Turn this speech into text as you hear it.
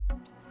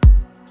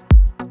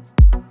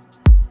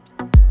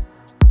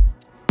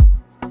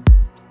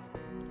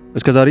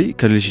እስከዛሬ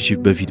ከሪሌሽንሺፕ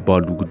በፊት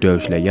ባሉ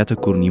ጉዳዮች ላይ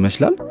ያተኮርን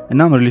ይመስላል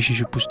እና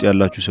ሪሌሽንሺፕ ውስጥ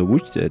ያላችሁ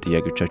ሰዎች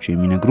ጥያቄዎቻችሁ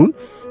የሚነግሩን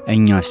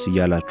እኛስ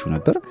ያላችሁ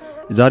ነበር።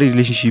 ዛሬ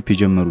ሪሌሽንሺፕ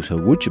የጀመሩ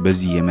ሰዎች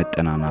በዚህ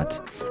የመጠናናት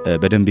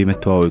በደንብ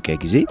የመተዋወቂያ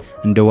ጊዜ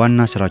እንደ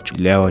ዋና ስራቸው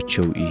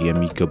ሊያዩዋቸው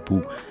የሚገቡ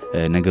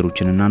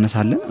ነገሮችን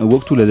እናነሳለን።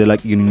 ወቅቱ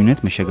ለዘላቂ ግንኙነት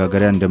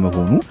መሸጋገሪያ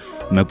እንደመሆኑ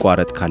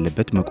መቋረጥ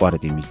ካለበት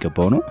መቋረጥ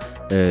የሚገባው ነው።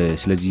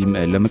 ስለዚህም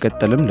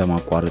ለመቀጠልም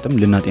ለማቋረጥም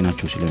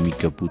ልናጤናቸው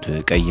ስለሚገቡት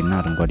ቀይና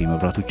አረንጓዴ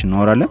መብራቶች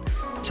እናወራለን።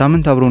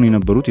 ሳምንት አብረውን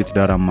የነበሩት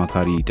የትዳር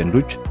አማካሪ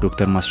ጥንዶች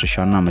ዶክተር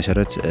ማስረሻና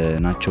መሰረት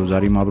ናቸው።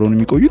 ዛሬም አብረውን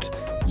የሚቆዩት።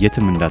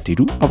 የትም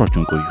እንዳትሄዱ፣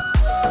 አብራችሁን ቆዩ።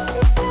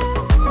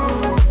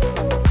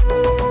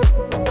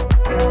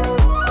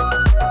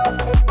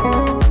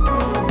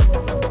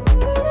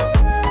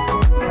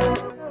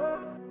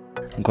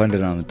 እንኳን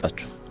ደህና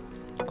መጣችሁ።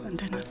 እንኳን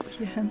ደህና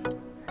ቆየህን።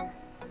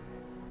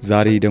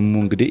 ዛሬ ደግሞ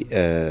እንግዲህ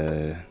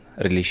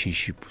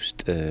ሪሌሽንሺፕ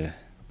ውስጥ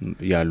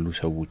ያሉ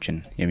ሰዎችን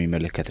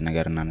የሚመለከት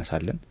ነገር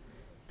እናነሳለን።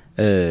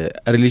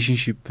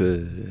 ሪሌሽንሺፕ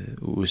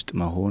ውስጥ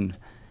መሆን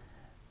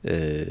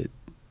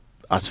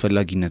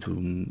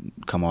አስፈላጊነቱን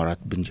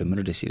ከማውራት ብንጀምር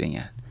ደስ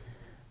ይለኛል።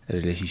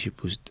 ሪሌሽንሺፕ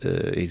ውስጥ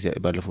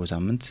ባለፈው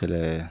ሳምንት ስለ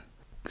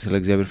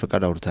እግዚአብሔር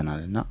ፈቃድ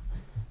አውርተናልና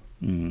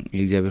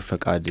የእግዚአብሔር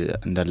ፈቃድ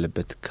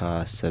እንዳለበት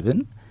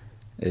ካሰብን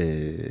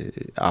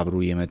አብሮ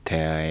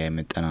የመተያያ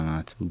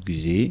መጠናናት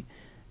ጊዜ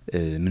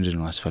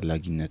ምንድነው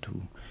አስፈላጊነቱ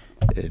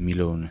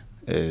ሚለውን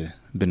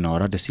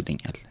ብናወራ ደስ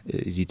ይለኛል።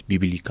 እዚት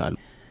ቢብሊካል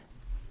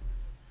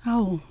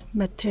አው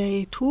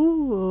መተያየቱ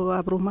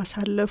አብሮ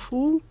ማሳለፉ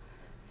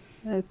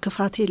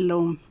ክፋት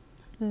የለውም።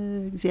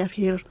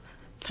 እግዚአብሔር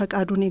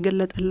ፈቃዱን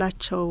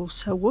የገለጠላቸው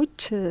ሰዎች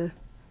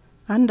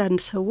አንዳንድ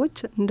ሰዎች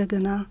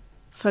እንደገና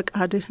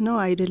ፈቃድህ ነው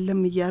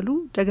አይደለም እያሉ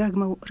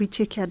ደጋግመው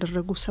ሪቼክ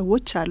ያደረጉ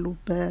ሰዎች አሉ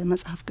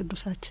በመጽሐፍ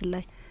ቅዱሳችን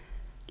ላይ።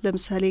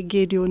 ለምሳሌ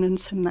ጌዲዮንን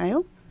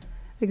ስናየው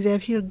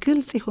እግዚአብሔር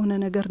ግልጽ የሆነ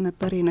ነገር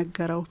ነበር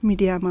የነገረው።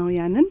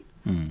 ሚዲያማውያንን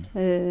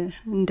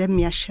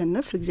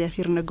እንደሚያሸንፍ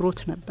እግዚአብሔር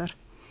ነግሮት ነበር።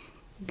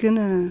 ግን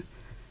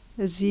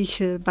እዚህ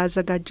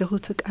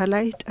ባዘጋጀሁት ዕቃ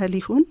ላይ ጠል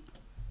ይሁን፣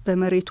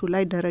 በመሬቱ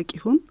ላይ ደረቅ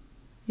ይሁን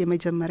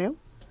የመጀመሪያው።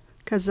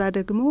 ከዛ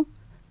ደግሞ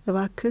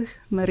እባክህ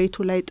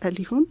መሬቱ ላይ ጠል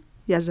ይሁን፣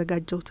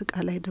 ያዘጋጀሁት ዕቃ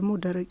ላይ ደግሞ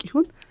ደረቅ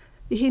ይሁን።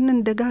 ይሄንን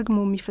ደጋግሞ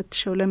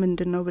የሚፈትሸው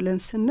ለምንድነው ብለን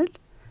ስንል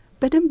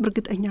በደንብ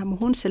እርግጠኛ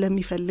መሆን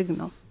ስለሚፈልግ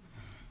ነው።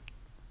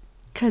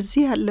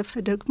 ከዚህ ያለፈ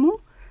ደግሞ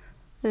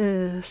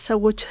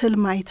ሰዎች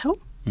ህልም አይተው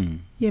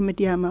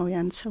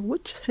የሚዲያማውያን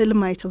ሰዎች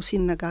ህልም አይተው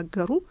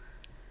ሲነጋገሩ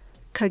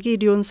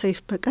ከጌዲዮን ሰይፍ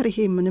በቀር ይሄ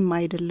ምንም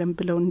አይደለም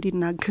ብለው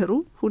እንዲናገሩ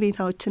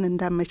ሁኔታዎችን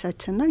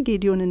እንዳመቻቸና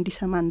ጌዲዮን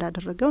እንዲሰማ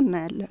እንዳደረገው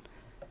እናያለን።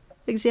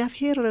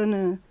 እግዚአብሔርን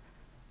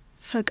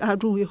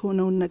ፈቃዱ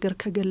የሆነውን ነገር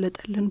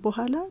ከገለጠልን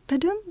በኋላ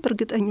በደንብ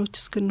እርግጠኞች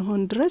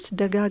እስክንሆን ድረስ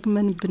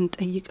ደጋግመን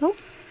ብንጠይቀው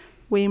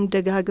ወይም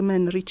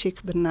ደጋግመን ሪቼክ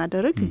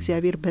ብናደርግ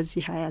እግዚአብሔር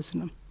በዚህ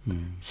አያዝንም፣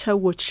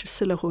 ሰዎች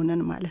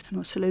ስለሆነን ማለት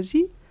ነው።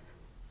 ስለዚህ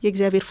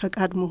የእግዚአብሔር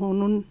ፈቃድ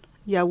መሆኑን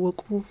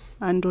ያወቁ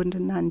አንድ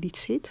ወንድና አንዲት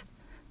ሴት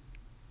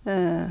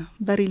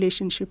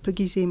በሪሌሽንሺፕ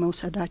ጊዜ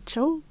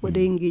መውሰዳቸው ወደ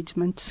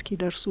ኢንጌጅመንት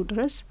እስኪደርሱ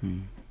ድረስ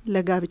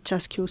ለጋብቻ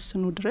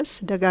እስኪወስኑ ድረስ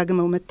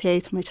ደጋግመው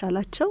መተያየት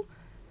መቻላቸው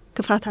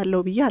ክፋት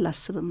አለው ብዬ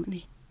አላስብም። እኔ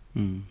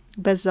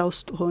በዛ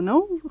ውስጥ ሆነው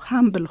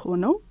ሃምብል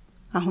ሆነው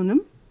አሁንም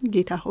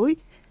ጌታ ሆይ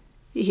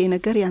ይሄ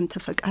ነገር ያንተ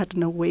ፈቃድ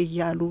ነው ወይ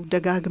ያሉ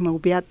ደጋግመው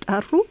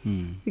ቢያጣሩ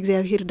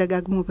እግዚአብሔር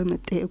ደጋግሞ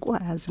በመጠየቁ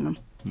አያዝንም።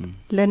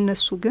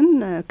 ለነሱ ግን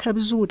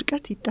ከብዙ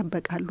ውድቀት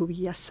ይጠበቃሉ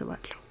ብዬ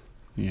አስባለሁ።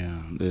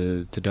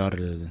 ትዳር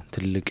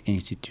ትልቅ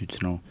ኢንስቲትዩት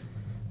ነው፣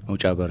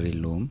 መውጫ በር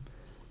የለውም።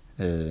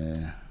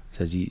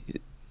 ስለዚህ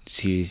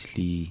ሲሪየስሊ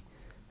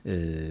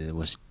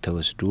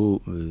ተወስዶ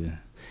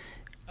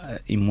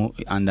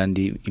አንዳንዴ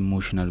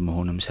ኢሞሽናል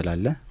መሆንም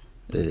ስላለ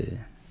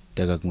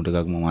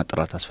ደጋግሞ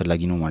ማጥራት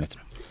አስፈላጊ ነው ማለት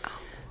ነው።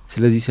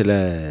 ስለዚህ ስለ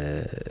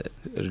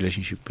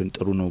ሪሌሽንሺፕን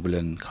ጥሩ ነው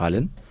ብለን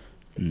ካለን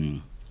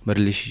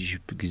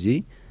በሪሌሽንሺፕ ጊዜ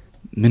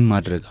ምን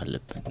ማድረግ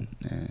አለብን፣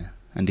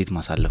 እንዴት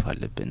ማሳለፍ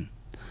አለብን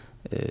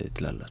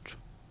ትላላችሁ?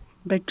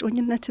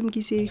 በእጮኝነትም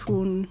ጊዜ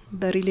ይሁን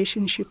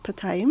በሪሌሽንሺፕ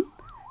ታይም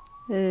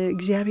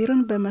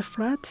እግዚአብሔርን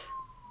በመፍራት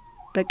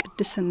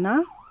በቅድስና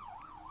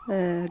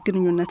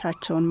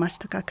ግንኙነታቸውን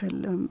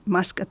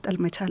ማስቀጠል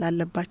መቻል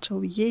አለባቸው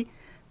ብዬ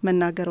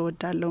መናገር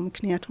እወዳለሁ።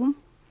 ምክንያቱም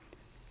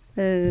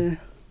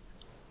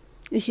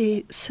ይሄ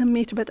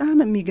ስሜት በጣም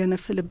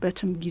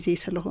የሚገነፍልበትም ጊዜ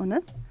ስለሆነ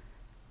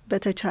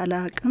በተቻለ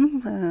አቅም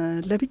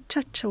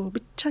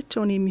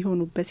ብቻቸውን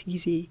የሚሆኑበት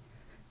ጊዜ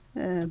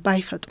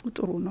ባይፈጥሩ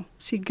ጥሩ ነው።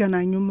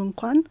 ሲገናኙም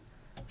እንኳን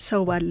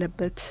ሰው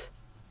ባለበት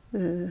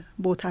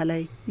ቦታ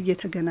ላይ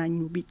እየተገናኙ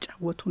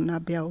ቢጫወቱና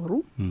ቢያወሩ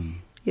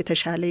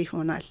የተሻለ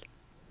ይሆናል።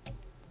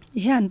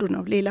 ይሄ አንዱ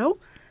ነው። ሌላው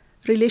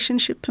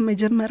ሪሌሽንሺፕ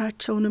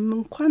መጀመራቸውንም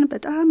እንኳን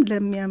በጣም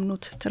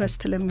ለሚያምኑት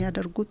ትረስት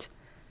ለሚያደርጉት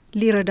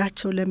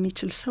ሊረዳቸው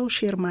ለሚችል ሰው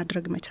ሼር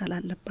ማድረግ መቻል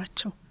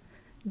አለባቸው።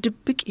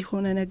 ድብቅ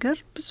የሆነ ነገር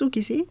ብዙ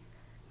ጊዜ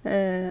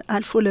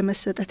አልፎ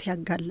ለመሰጠት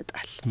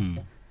ያጋልጣል።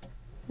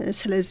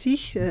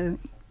 ስለዚህ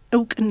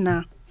እውቅና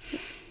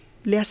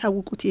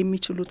ሊያሳውቁት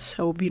የሚችሉት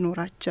ሰው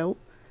ቢኖራቸው፣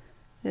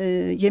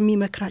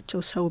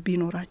 የሚመክራቸው ሰው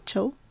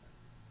ቢኖራቸው፣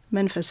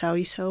 መንፈሳዊ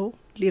ሰው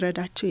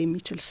ሊረዳቸው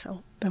የሚችል ሰው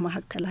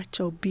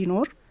በመካከላቸው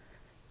ቢኖር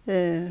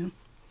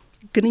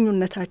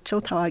ግንኙነታቸው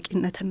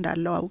ታዋቂነት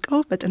እንዳለው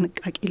አውቀው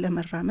በጥንቃቄ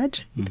ለመራመድ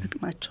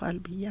ይጠቅማቸዋል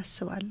ብዬ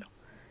አስባለሁ።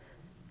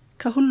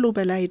 ከሁሉ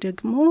በላይ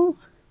ደግሞ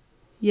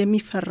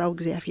የሚፈራው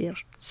እግዚአብሔር፣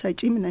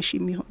 ሰጪም ነሽ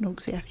የሚሆነው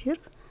እግዚአብሔር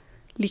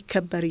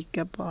ሊከበር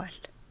ይገባዋል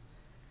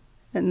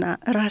እና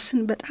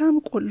ራስን በጣም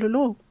ቆልሎ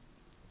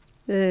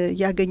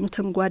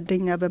ያገኙትን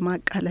ጓደኛ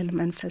በማቃለል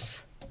መንፈስ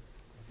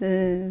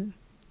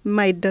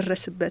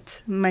የማይደረስበት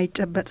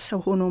የማይጨበጥ ሰው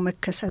ሆኖ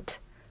መከሰት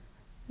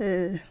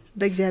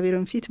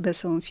በእግዚአብሔርም ፊት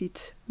በሰውም ፊት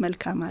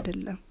መልካም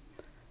አይደለም።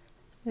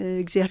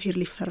 እግዚአብሔር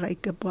ሊፈራ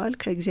ይገባዋል።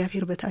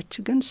 ከእግዚአብሔር በታች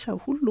ግን ሰው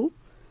ሁሉ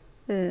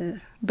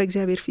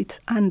በእግዚአብሔር ፊት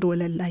አንድ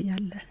ወለል ላይ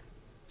ያለ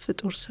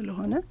ፍጡር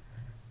ስለሆነ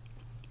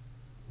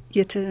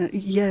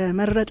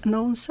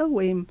የመረጥነውን ሰው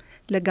ወይም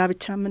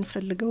ለጋብቻ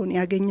የምንፈልገውን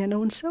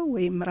ያገኘነውን ሰው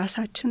ወይም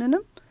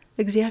ራሳችንንም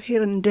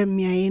እግዚአብሔር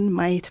እንደሚያየን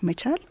ማየት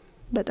መቻል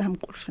በጣም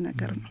ቁልፍ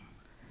ነገር ነው።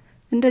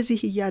 እንደዚህ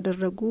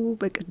እያደረጉ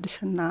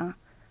በቅድስና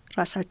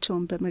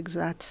ራሳቸውን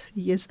በመግዛት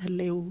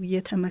እየጸለዩ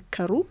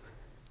እየተመከሩ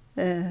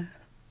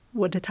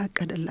ወደ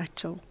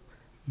ታቀደላቸው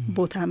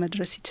ቦታ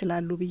መድረስ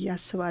ይችላሉ ብዬ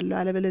አስባለሁ።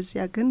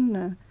 አለበለዚያ ግን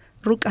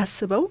ሩቅ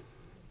አስበው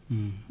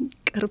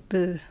ቅርብ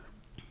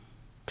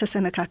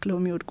ተሰነካክለው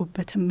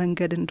የሚወድቁበትን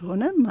መንገድ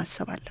እንደሆነ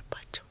ማሰብ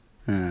አለባቸው።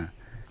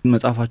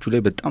 መጽሐፋችሁ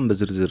ላይ በጣም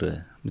በዝርዝር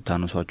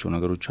የምታነሷቸው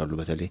ነገሮች አሉ።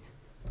 በተለይ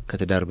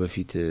ከትዳር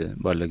በፊት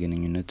ባለ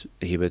ግንኙነት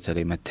ይሄ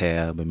በተለይ መታያ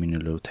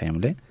በሚንለው ታይም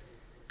ላይ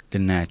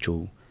ልናያቸው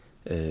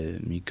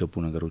የሚገቡ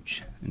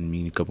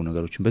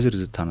ነገሮችን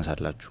በዝርዝር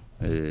ታነሳላችሁ።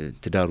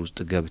 ትዳር ውስጥ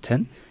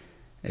ገብተን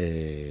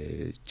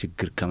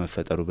ችግር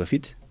ከመፈጠሩ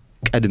በፊት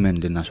ቀድመን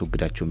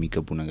ልናስወግዳቸው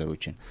የሚገቡ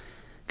ነገሮችን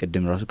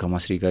ቅድም ራሱ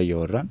ከማስሪ ጋር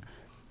እያወራን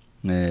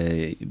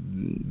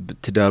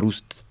ትዳር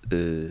ውስጥ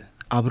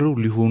አብረው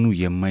ሊሆኑ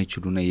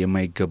የማይችሉና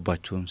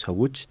የማይገባቸውን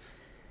ሰዎች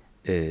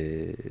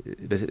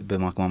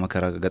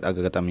በማክማመከራ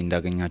አጋጣሚ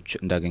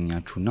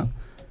እንዳገኛችሁና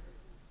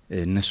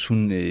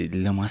እነሱን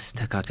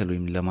ለማስተካከል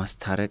ወይም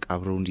ለማስታረቅ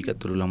አብረው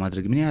እንዲቀጥሉ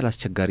ለማድረግ ምን ያህል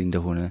አስቸጋሪ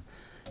እንደሆነ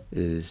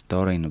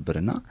ስታወራኝ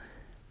ነበርና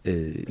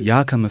ያ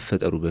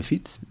ከመፈጠሩ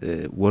በፊት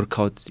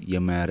ወርክአውት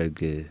የማያደርግ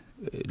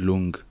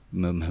ሎንግ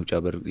መውጫ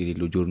በር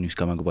የሌለው ጆርኒ ውስጥ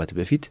ከመግባት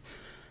በፊት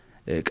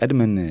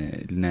ቀድመን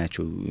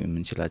ልናያቸው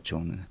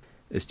የምንችላቸውን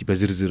እስቲ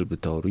በዝርዝር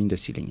ብታወሩኝ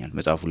ደስ ይለኛል።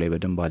 መጽሐፉ ላይ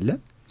በደንብ አለ፣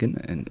 ግን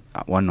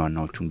ዋና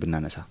ዋናዎቹን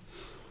ብናነሳ።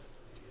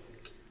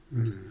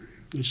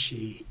 እሺ፣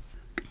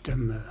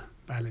 ቅድም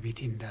ባለቤቴ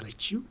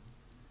እንዳለችው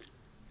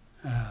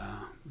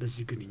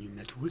በዚህ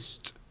ግንኙነት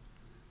ውስጥ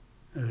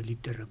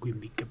ሊደረጉ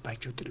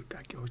የሚገባቸው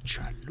ጥንቃቄዎች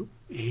አሉ።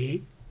 ይሄ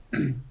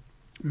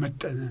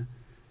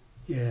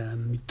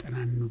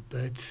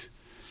የሚጠናኑበት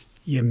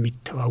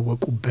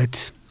የሚተዋወቁበት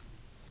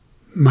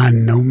ማን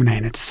ነው፣ ምን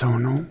አይነት ሰው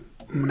ነው፣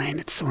 ምን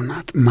አይነት ሰው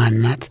ናት፣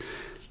 ማናት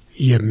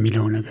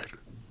የሚለው ነገር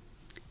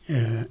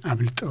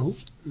አብልጠው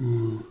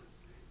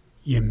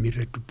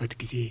የሚረዱበት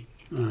ጊዜ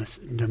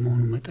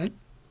እንደመሆኑ መጠን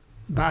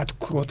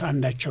በአትኩሮት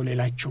አንዳቸው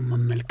ሌላቸውን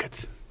መመልከት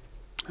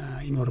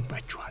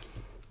ይኖርባቸዋል።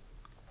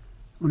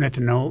 እውነት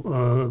ነው።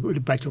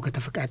 ልባቸው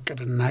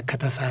ከተፈቃቀረና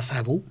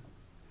ከተሳሳቡ፣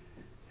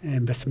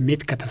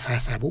 በስሜት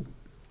ከተሳሳቡ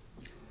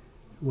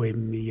ወይም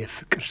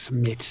የፍቅር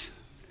ስሜት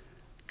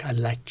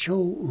ካላቸው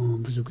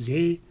ብዙ ጊዜ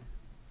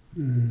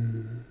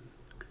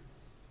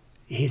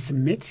ይሄ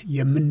ስሜት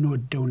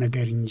የምንወደው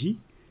ነገር እንጂ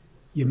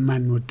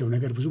የማንወደው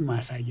ነገር ብዙም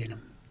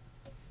አያሳየንም።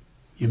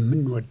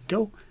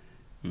 የምንወደው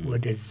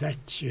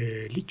ወደዛች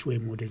ልጅ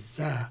ወይም ወደዛ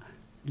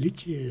ልጅ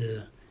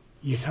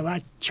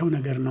የሰባቸው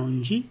ነገር ነው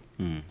እንጂ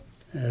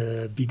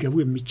ቢገቡ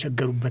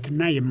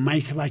የሚቸገሩበትና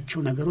የማይስባቸው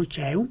ነገሮች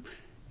አያዩም።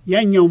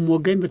 ያኛውም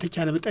ወገን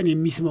በተቻለ መጠን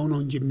የሚስበው ነው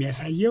እንጂ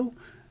የሚያሳየው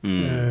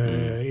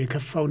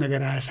የከፋው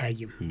ነገር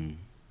አያሳይም።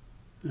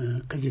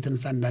 ከዚህ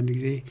የተነሳ አንዳንድ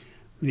ጊዜ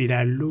ምን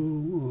ይላሉ፣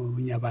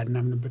 እኛ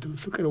ባናምንበትም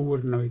ፍቅር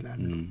እውር ነው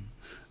ይላሉ።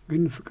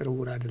 ግን ፍቅር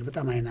እውር አይደል፣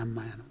 በጣም አይናማ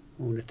ነው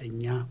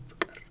እውነተኛ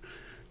ፍቅር።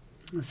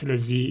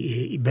 ስለዚህ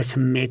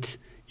በስሜት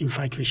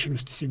ኢንፋቹዌሽን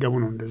ውስጥ ሲገቡ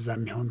ነው እንደዛ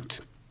የሚሆኑት።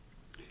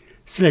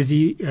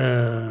 ስለዚህ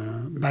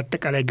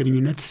በአጠቃላይ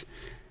ግንኙነት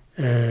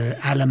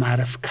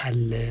አለማረፍ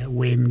ካለ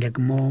ወይም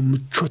ደግሞ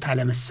ምቾት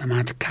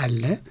አለመሰማት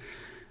ካለ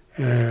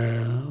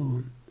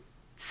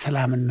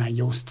ሰላምና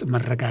የውስጥ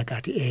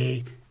መረጋጋት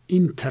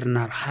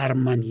ኢንተርናል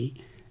ሃርሞኒ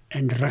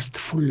ኤንድ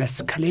ረስትፉልነስ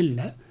ከሌለ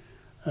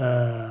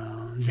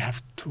they have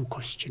to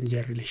question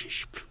their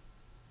relationship።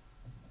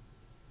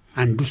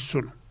 አንዱ እሱ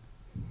ነው።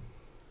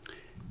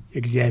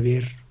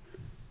 የእግዚአብሔር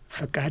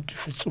ፈቃድ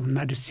ፍጹምና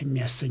ደስ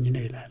የሚያሰኝ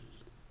ነው ይላል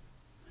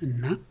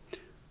እና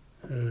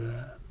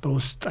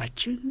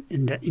በውስጣችን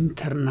እንደ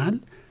ኢንተርናል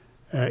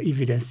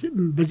ኤቪደንስ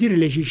በዚህ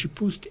ሪሌሽንሽፕ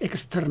ውስጥ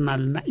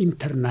ኤክስተርናልና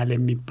ኢንተርናል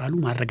የሚባሉ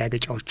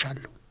ማረጋገጫዎች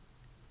አሉ።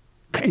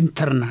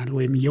 ከኢንተርናል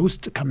ወይም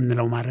የውስጥ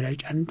ከምንለው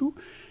ማረጋገጫ አንዱ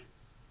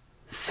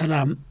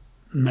ሰላም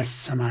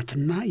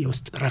መሰማትና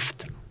የውስጥ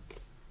እረፍት ነው።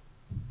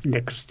 እንደ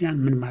ክርስቲያን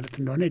ምን ማለት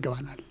እንደሆነ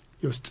ይገባናል።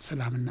 የውስጥ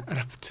ሰላምና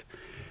እረፍት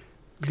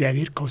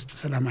እግዚአብሔር ከውስጥ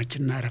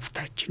ሰላማችንና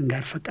እረፍታችን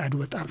ጋር ፈቃዱ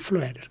በጣም ፍሎ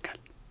ያደርጋል።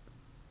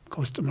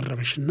 ከውስጥ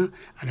መረበሽና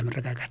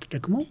አለመረጋጋት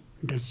ደግሞ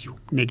እንደዚሁ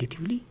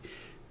ኔጌቲቭሊ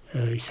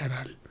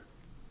ይሰራል።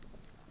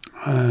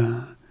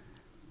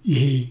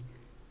 ይሄ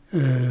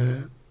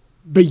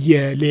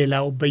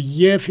በየሌላው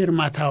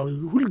በየፌርማታው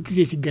ሁልጊዜ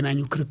ሲገናኙ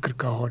ክርክር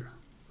ከሆነ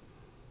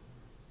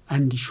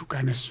አንድ ኢሹ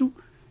ካነሱ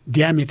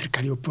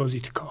ዲያሜትሪካሊ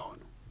ኦፖዚት ከሆኑ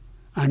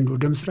አንዱ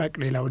ወደ ምስራቅ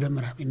ሌላ ወደ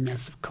ምዕራብ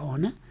የሚያስብ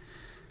ከሆነ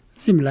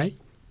እዚህም ላይ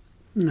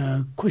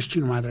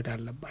ኮስችን ማድረግ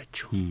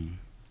አለባቸው።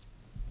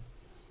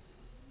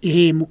 ይሄ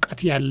ሙቀት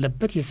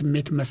ያለበት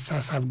የስሜት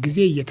መሳሳብ ጊዜ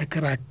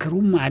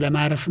እየተከራከሩም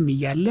አለማረፍም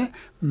እያለ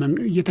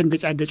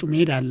እየተንገጫገጩ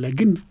መሄድ አለ።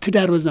 ግን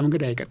ትዳር በዛ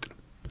መንገድ አይቀጥልም።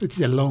 ኢትስ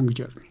ኤ ሎንግ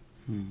ጆርኒ።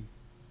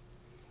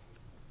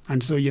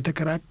 አንድ ሰው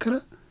እየተከራከረ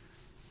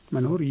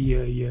መኖር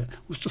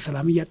የውስጡ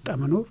ሰላም እያጣ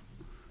መኖር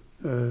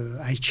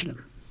አይችልም።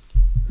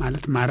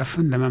 ማለት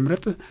ማረፍን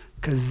ለመምረጥ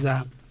ከዛ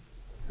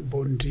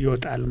ቦንድ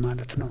ይወጣል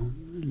ማለት ነው።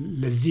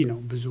 ለዚህ ነው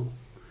ብዙ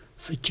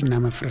ፍችና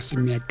መፍረስ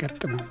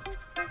የሚያጋጥመው።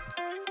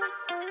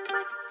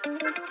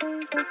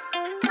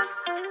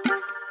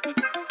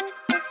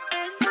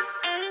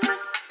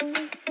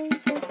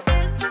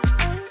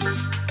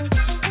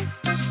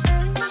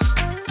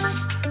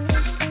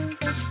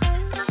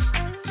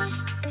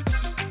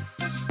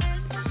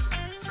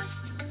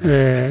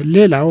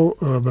 ሌላው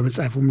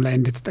በመጽሐፉም ላይ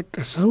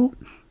እንደተጠቀሰው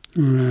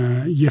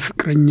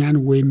የፍቅረኛን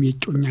ወይም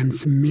የጮኛን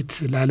ስሜት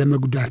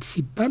ላለመጉዳት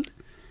ሲባል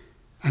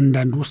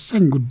አንዳንድ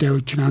ወሳኝ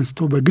ጉዳዮችን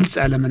አንስቶ በግልጽ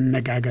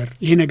አለመነጋገር፣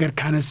 ይሄ ነገር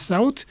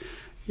ካነሳውት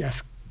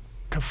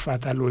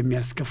ያስከፋታል ወይም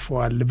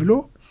ያስከፋዋል ብሎ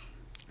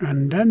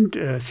አንዳንድ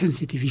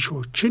ሴንሲቲቭ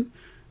ኢሹዎችን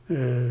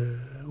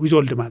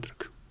ዊዞልድ ማድረግ፣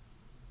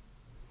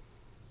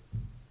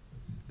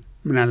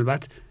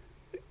 ምናልባት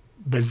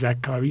በዛ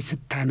አካባቢ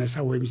ስታነሳ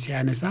ወይም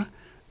ሲያነሳ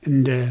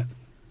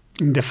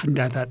እንደ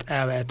ፍንዳታ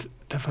ጣቢያት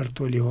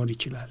ተፈርቶ ሊሆን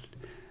ይችላል።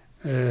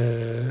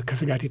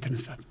 ከስጋት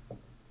የተነሳ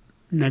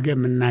ነገ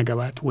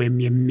የምናገባት ወይም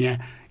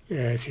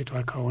ሴቷ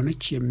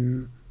ከሆነች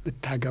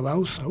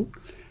የምታገባው ሰው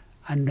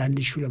አንዳንድ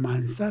ኢሹ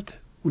ለማንሳት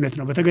እውነት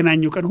ነው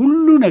በተገናኘው ቀን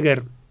ሁሉ ነገር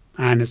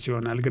አነስ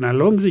ይሆናል። ግን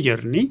ሎንግ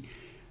ጀርኒ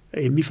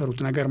የሚፈሩት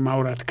ነገር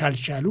ማውራት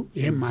ካልቻሉ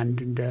ይህም አንድ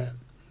እንደ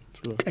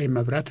ቀይ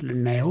መብራት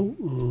ልናየው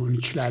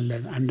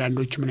እንችላለን።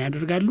 አንዳንዶች ምን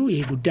ያደርጋሉ?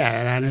 ይሄ ጉዳይ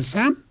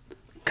አላነሳም፣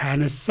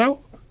 ካነሳው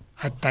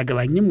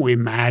አታገባኝም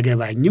ወይም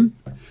አያገባኝም፣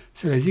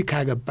 ስለዚህ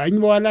ካገባኝ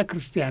በኋላ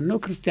ክርስቲያን ነው፣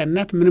 ክርስቲያን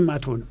ናት፣ ምንም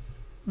አትሆንም።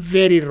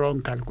 ቬሪ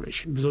ሮንግ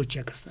ካልኩሌሽን ብዙዎች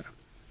ያከሰረ።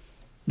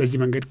 በዚህ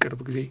መንገድ ቅርብ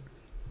ጊዜ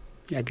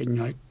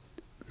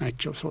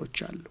ያገኘናቸው ሰዎች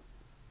አሉ።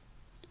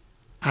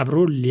 አብሮ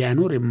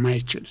ሊያኖር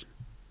የማይችል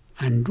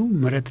አንዱ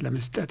ምሕረት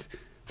ለመስጠት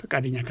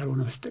ፈቃደኛ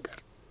ካልሆነ በስተቀር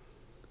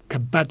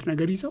ከባድ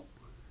ነገር ይዘው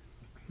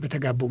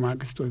በተጋቡ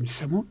ማግስት ወይም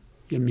ሰሞን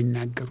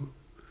የሚናገሩ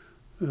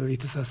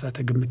የተሳሳተ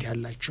ግምት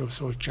ያላቸው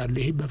ሰዎች አሉ።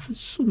 ይሄ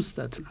በፍጹም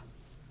ስህተት ነው።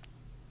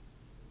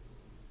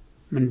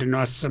 ምንድነው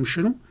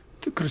አሰምሽኑ?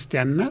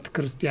 ክርስቲያን ናት፣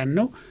 ክርስቲያን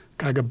ነው፣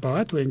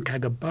 ካገባዋት ወይም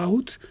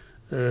ካገባሁት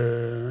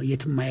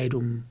የትም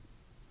አይሄዱም።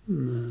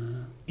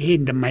 ይሄ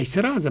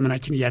እንደማይሰራ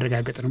ዘመናችን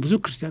እያረጋገጠ ነው። ብዙ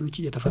ክርስቲያኖች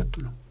እየተፋቱ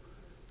ነው።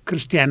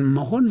 ክርስቲያን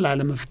መሆን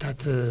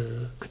ላለመፍታት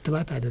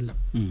ክትባት አይደለም።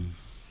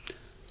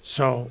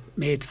 ሰው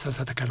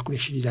የተሳሳተ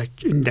ካልኩሌሽን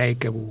ይዛችሁ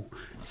እንዳይገቡ።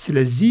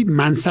 ስለዚህ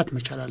ማንሳት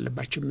መቻል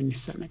አለባቸው።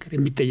 የሚነሳ ነገር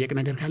የሚጠየቅ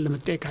ነገር ካለ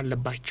መጠየቅ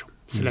አለባቸው።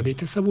 ስለ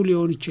ቤተሰቡ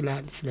ሊሆን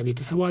ይችላል፣ ስለ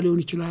ቤተሰቧ ሊሆን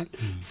ይችላል፣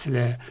 ስለ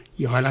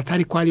የኋላ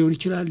ታሪኳ ሊሆን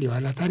ይችላል፣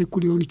 የኋላ ታሪኩ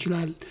ሊሆን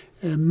ይችላል።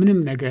 ምንም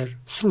ነገር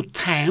ስሩ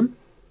ታይም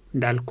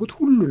እንዳልኩት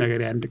ሁሉ ነገር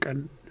የአንድ ቀን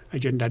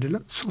አጀንዳ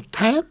አይደለም። ስሩ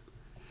ታይም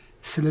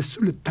ስለ እሱ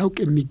ልታውቅ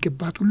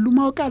የሚገባት ሁሉ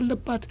ማወቅ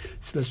አለባት።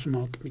 ስለ እሱ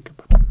ማወቅ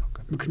የሚገባት ሁሉ ማወቅ፣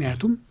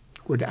 ምክንያቱም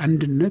ወደ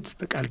አንድነት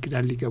በቃል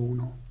ኪዳን ሊገቡ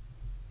ነው።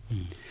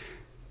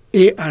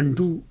 ይሄ አንዱ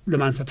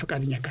ለማንሳት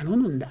ፈቃደኛ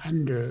ካልሆኑ እንደ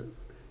አንድ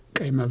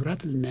ቀይ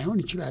መብራት ልናየውን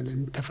እንችላለን።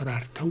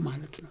 ተፈራርተው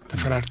ማለት ነው።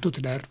 ተፈራርቶ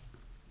ትዳር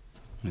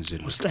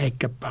ውስጥ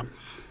አይገባም።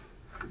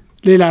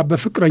 ሌላ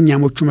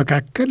በፍቅረኛሞቹ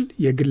መካከል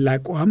የግል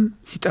አቋም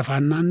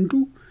ሲጠፋና አንዱ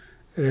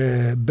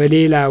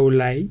በሌላው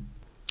ላይ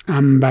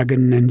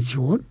አምባገነን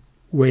ሲሆን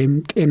ወይም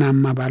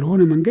ጤናማ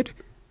ባልሆነ መንገድ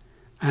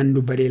አንዱ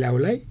በሌላው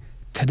ላይ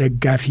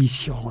ተደጋፊ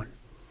ሲሆን፣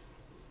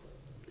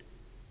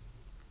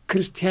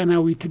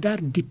 ክርስቲያናዊ ትዳር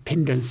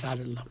ዲፔንደንስ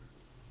አይደለም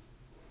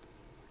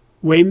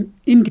ወይም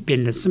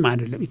ኢንዲፔንደንስም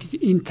አይደለም። ኢት ኢዝ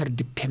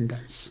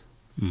ኢንተርዲፔንደንስ።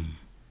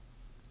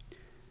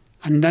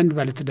 አንዳንድ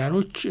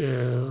ባለትዳሮች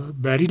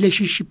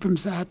በሪሌሽንሽፕም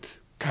ሰዓት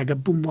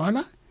ካገቡም በኋላ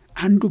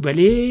አንዱ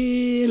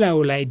በሌላው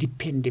ላይ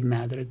ዲፔንድ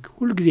የሚያደርግ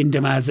ሁልጊዜ እንደ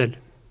ማዘል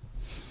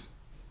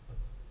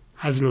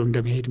አዝሎ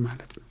እንደመሄድ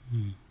ማለት ነው።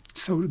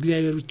 ሰው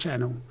እግዚአብሔር ብቻ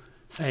ነው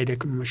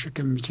ሳይደክም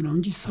መሸከም የሚችለው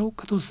እንጂ ሰው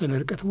ከተወሰነ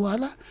ርቀት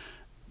በኋላ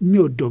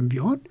የሚወደውም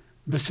ቢሆን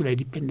በእሱ ላይ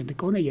ዲፔንደንት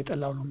ከሆነ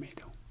እየጠላው ነው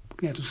የሚሄደው።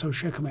 ምክንያቱም ሰው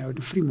ሸክም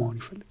አይወድም፣ ፍሪ መሆን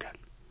ይፈልጋል።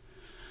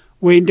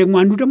 ወይም ደግሞ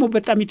አንዱ ደግሞ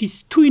በጣም ኢትስ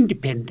ቱ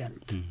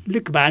ኢንዲፔንደንት፣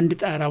 ልክ በአንድ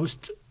ጣራ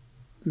ውስጥ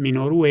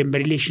የሚኖሩ ወይም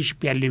በሪሌሽንሽፕ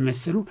ያለው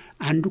የመሰሉ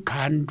አንዱ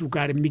ከአንዱ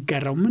ጋር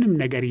የሚጋራው ምንም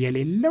ነገር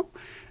የሌለው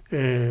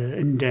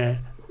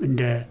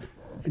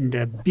እንደ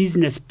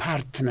ቢዝነስ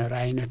ፓርትነር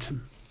አይነትም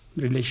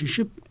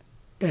ሪሌሽንሽፕ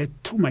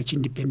ቱ ማች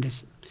ኢንዲፔንደንስ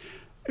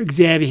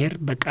እግዚአብሔር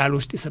በቃል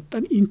ውስጥ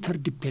የሰጠን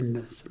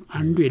ኢንተርዲፔንደንስ ነው።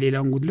 አንዱ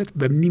የሌላውን ጉድለት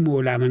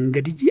በሚሞላ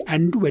መንገድ እንጂ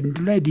አንዱ በአንዱ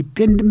ላይ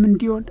ዲፔንድም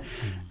እንዲሆን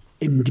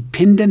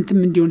ኢንዲፔንደንትም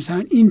እንዲሆን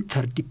ሳይሆን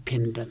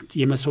ኢንተርዲፔንደንት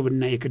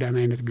የመሶብና የክዳን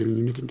አይነት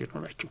ግንኙነት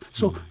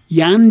እንዲኖራቸው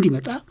ያ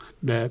እንዲመጣ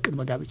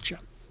በቅድመ ጋብቻ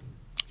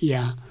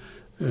ያ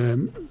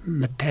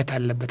መታየት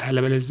አለበት።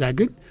 አለበለዚያ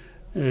ግን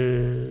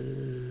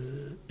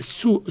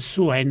እሱ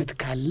አይነት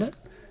ካለ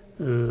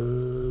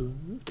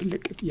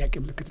ትልቅ ጥያቄ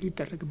ምልክት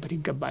ሊደረግበት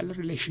ይገባል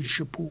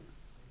ሪሌሽንሺፑ።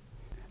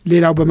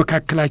 ሌላው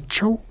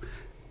በመካከላቸው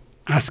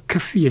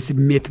አስከፊ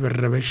የስሜት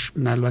መረበሽ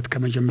ምናልባት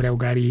ከመጀመሪያው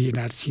ጋር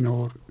ይሄዳል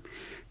ሲኖር፣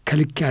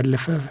 ከልክ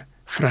ያለፈ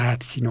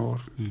ፍርሃት ሲኖር፣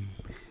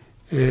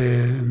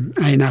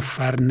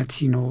 አይናፋርነት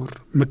ሲኖር፣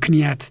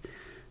 ምክንያት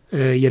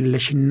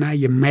የለሽና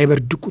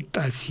የማይበርድ ቁጣ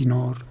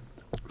ሲኖር፣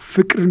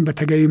 ፍቅርን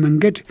በተገቢ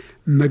መንገድ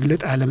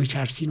መግለጥ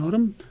አለመቻል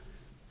ሲኖርም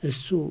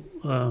እሱ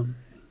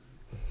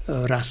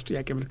ራሱ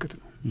ጥያቄ ምልክት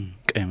ነው።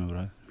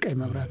 ቀይ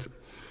መብራት ነው።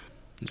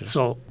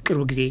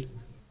 ቅርብ ጊዜ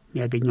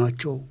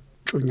ያገኟቸው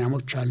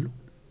ጮኛሞች አሉ።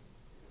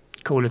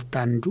 ከሁለት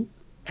አንዱ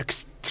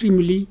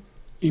ኤክስትሪምሊ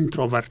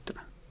ኢንትሮቨርት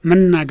ነው፣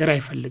 መናገር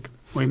አይፈልግም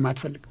ወይም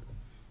አትፈልግም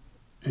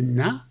እና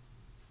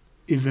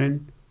ኢቨን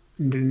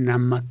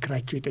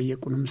እንድናማክራቸው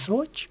የጠየቁንም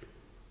ሰዎች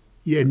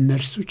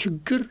የእነርሱ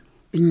ችግር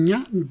እኛ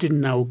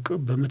እንድናውቅ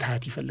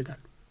በምትሃት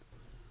ይፈልጋሉ።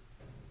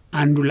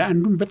 አንዱ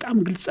ለአንዱም በጣም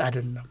ግልጽ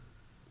አይደለም።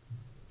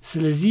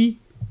 ስለዚህ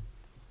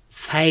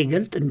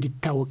ሳይገልጥ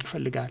እንዲታወቅ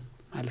ይፈልጋል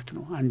ማለት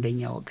ነው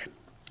አንደኛ ወገን።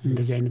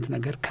 እንደዚህ አይነት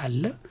ነገር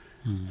ካለ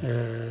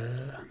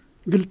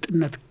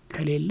ግልጥነት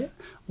ከሌለ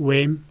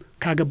ወይም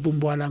ካገቡም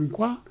በኋላ እንኳ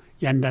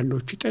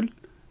ያንዳንዶቹ ጥል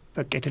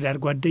በቃ የትዳር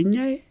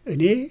ጓደኛዬ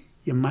እኔ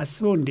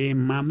የማስበው እንደ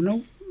የማምነው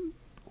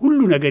ሁሉ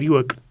ነገር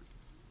ይወቅ።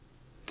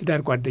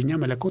 ትዳር ጓደኛ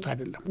መለኮት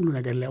አይደለም፣ ሁሉ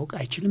ነገር ሊያውቅ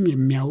አይችልም።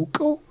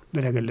 የሚያውቀው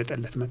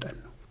በተገለጠለት መጠን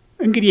ነው።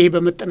 እንግዲህ ይሄ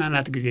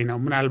በመጠናናት ጊዜ ነው።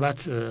 ምናልባት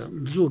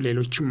ብዙ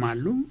ሌሎችም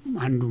አሉ።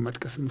 አንዱ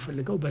መጥቀስ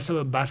የምፈልገው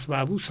በሰበብ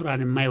በአስባቡ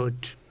ስራን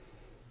የማይወድ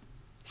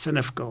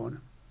ሰነፍ ከሆነ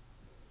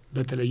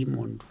በተለይም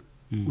ወንዱ፣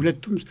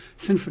 ሁለቱም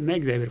ስንፍና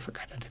የእግዚአብሔር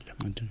ፈቃድ አይደለም።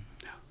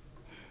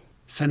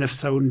 ሰነፍ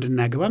ሰው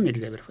እንድናገባም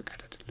የእግዚአብሔር ፈቃድ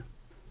አይደለም።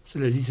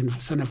 ስለዚህ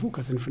ሰነፉ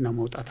ከስንፍና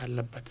መውጣት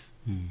አለበት።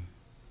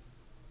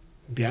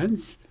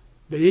 ቢያንስ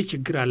በዚህ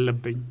ችግር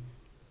አለብኝ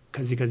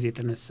ከዚህ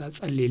የተነሳ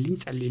ጸልይልኝ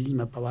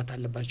መባባት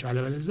አለባቸው።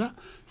 አለበለዚያ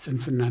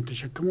ስንፍናን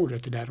ተሸክሞ ወደ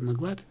ትዳር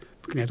መግባት፣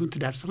 ምክንያቱም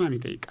ትዳር ስራን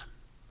ይጠይቃል።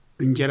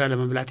 እንጀራ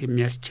ለመብላት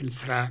የሚያስችል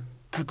ስራ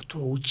ተክቶ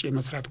ውጭ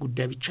የመስራት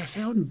ጉዳይ ብቻ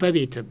ሳይሆን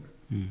በቤትም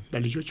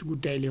በልጆች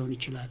ጉዳይ ሊሆን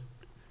ይችላል፣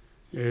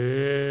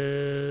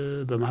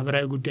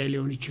 በማህበራዊ ጉዳይ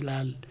ሊሆን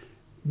ይችላል።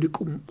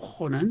 ንቁም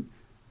ሆነን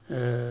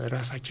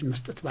ራሳችን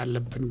መስጠት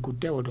ባለብን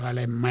ጉዳይ ወደ ኋላ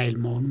የማይል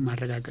መሆኑን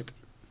ማረጋገጥ።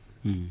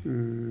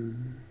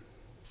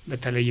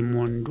 በተለይም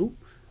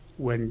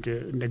ወንድ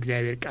እንደ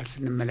እግዚአብሔር ቃል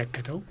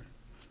ስንመለከተው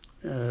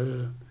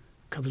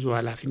ከብዙ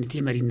ኃላፊነት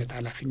የመሪነት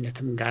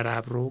ኃላፊነትም ጋር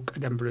አብሮ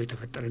ቀደም ብሎ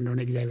የተፈጠረ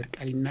እንደሆነ እግዚአብሔር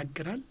ቃል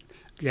ይናገራል።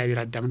 እግዚአብሔር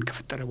አዳምን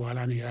ከፈጠረ በኋላ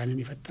ነው ሔዋንን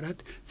የፈጠራት።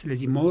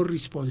 ስለዚህ ሞር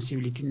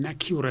ሪስፖንሲቢሊቲና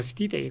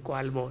ኪውሪዮሲቲ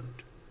ጠይቀዋል በወንድ።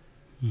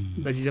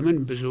 በዚህ ዘመን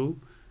ብዙ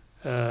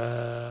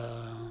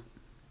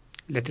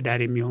ለትዳር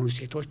የሚሆኑ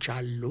ሴቶች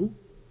አሉ።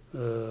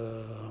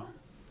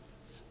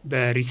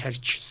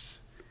 በሪሰርች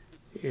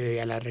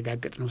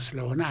ያላረጋገጥ ነው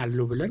ስለሆነ አሉ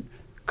ብለን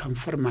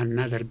ኮንፈርም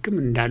አናደርግም፣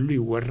 እንዳሉ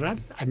ይወራል።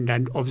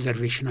 አንዳንድ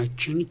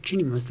ኦብዘርቬሽኖችን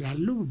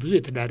ይመስላሉ። ብዙ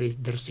የትዳር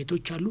የደረሱ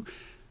ሴቶች አሉ፣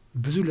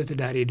 ብዙ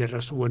ለትዳር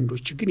የደረሱ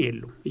ወንዶች ግን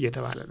የሉም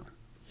እየተባለ ነው።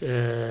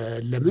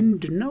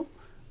 ለምንድን ነው?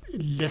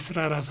 ለስራ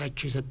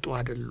ራሳቸው የሰጡ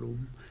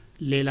አይደሉም።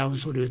 ሌላውን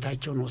ሰው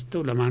ህይወታቸውን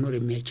ወስደው ለማኖር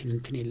የሚያችል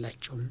እንትን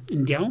የላቸውም።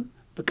 እንዲያውም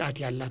ብቃት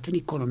ያላትን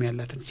ኢኮኖሚ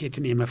ያላትን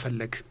ሴትን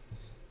የመፈለግ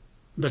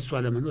በሷ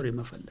ለመኖር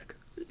የመፈለግ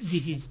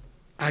ዚስ ኢዝ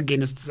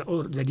አጌንስት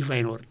ዘ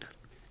ዲቫይን ኦርደር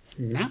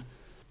እና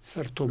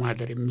ሰርቶ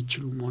ማደር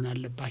የሚችሉ መሆን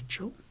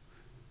አለባቸው።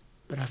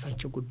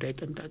 በራሳቸው ጉዳይ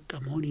ጠንቃቃ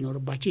መሆን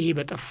ይኖርባቸው። ይሄ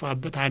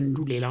በጠፋበት አንዱ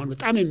ሌላውን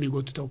በጣም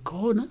የሚጎትተው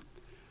ከሆነ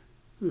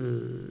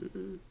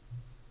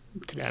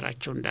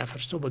ትዳራቸው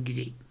እንዳፈርሰው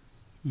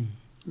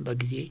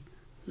በጊዜ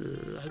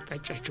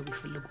አቅጣጫቸው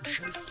ቢፈልጉ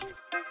ይሻላል።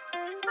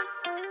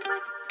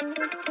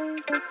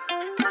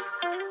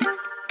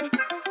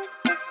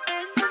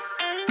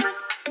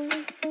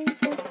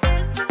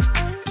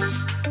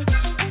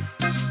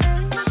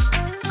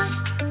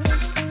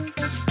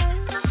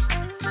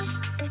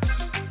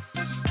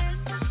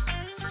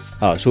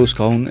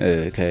 እስካሁን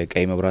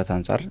ከቀይ መብራት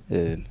አንጻር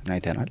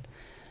አይተናል።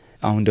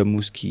 አሁን ደግሞ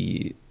እስኪ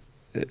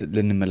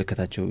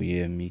ልንመለከታቸው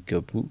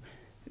የሚገቡ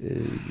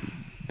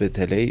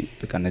በተለይ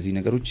በቃ እነዚህ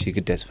ነገሮች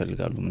የግድ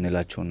ያስፈልጋሉ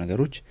ምንላቸው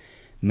ነገሮች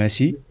መሲ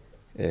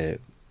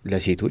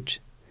ለሴቶች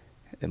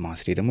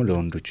ማስሬ ደግሞ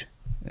ለወንዶች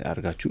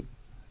አርጋችሁ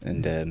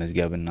እንደ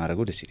መዝጊያ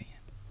ብናረገው ደስ ይለኛል።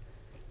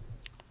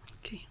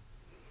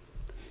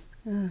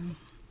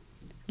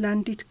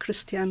 ለአንዲት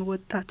ክርስቲያን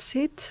ወጣት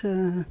ሴት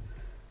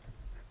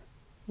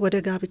ወደ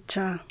ጋብቻ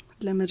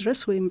ለመድረስ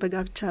ወይም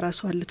በጋብቻ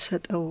ራሷን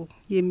ልትሰጠው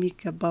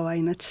የሚገባው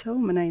አይነት ሰው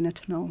ምን አይነት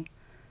ነው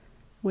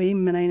ወይም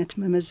ምን አይነት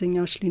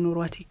መመዘኛዎች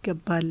ሊኖሯት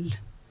ይገባል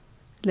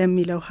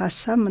ለሚለው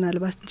ሀሳብ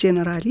ምናልባት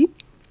ጄነራሊ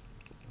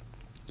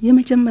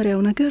የመጀመሪያው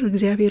ነገር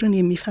እግዚአብሔርን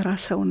የሚፈራ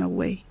ሰው ነው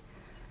ወይ?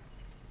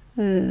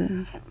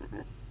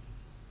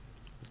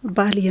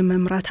 ባል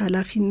የመምራት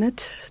ኃላፊነት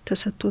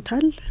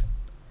ተሰጥቶታል።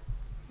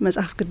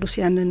 መጽሐፍ ቅዱስ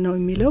ያንን ነው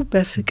የሚለው።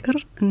 በፍቅር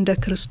እንደ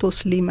ክርስቶስ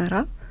ሊመራ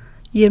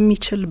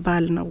የሚችል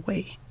ባል ነው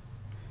ወይ?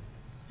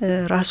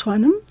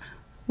 ራሷንም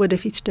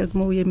ወደፊት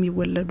ደግሞ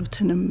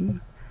የሚወለዱትንም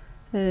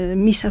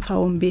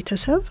የሚሰፋውን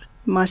ቤተሰብ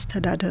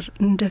ማስተዳደር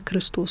እንደ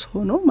ክርስቶስ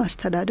ሆኖ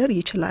ማስተዳደር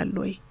ይችላል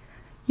ወይ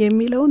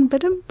የሚለውን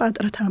በደንብ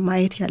አጥርታ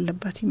ማየት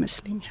ያለባት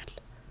ይመስለኛል።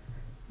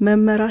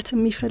 መመራት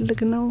የሚፈልግ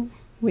ነው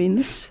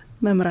ወይንስ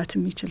መምራት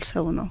የሚችል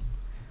ሰው ነው?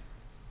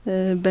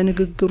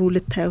 በንግግሩ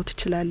ልታየው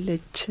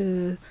ትችላለች።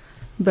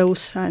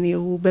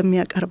 በውሳኔው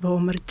በሚያቀርበው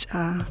ምርጫ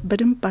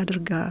በደንብ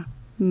አድርጋ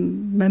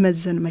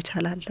መመዘን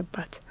መቻል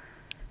አለባት።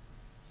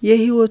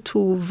 የህይወቱ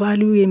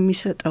ቫልዩ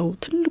የሚሰጠው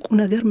ትልቁ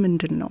ነገር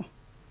ምንድን ነው?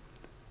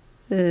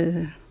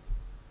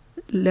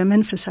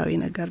 ለመንፈሳዊ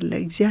ነገር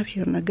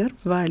ለእግዚአብሔር ነገር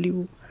ቫልዩ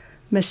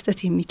መስጠት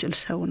የሚችል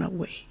ሰው ነው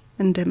ወይ?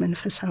 እንደ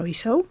መንፈሳዊ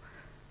ሰው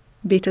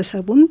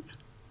ቤተሰቡን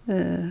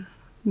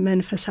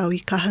መንፈሳዊ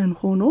ካህን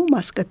ሆኖ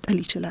ማስቀጠል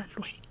ይችላል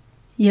ወይ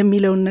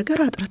የሚለውን ነገር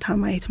አጥርታ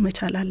ማየት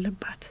መቻል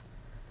አለባት።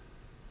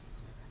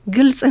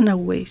 ግልጽ ነው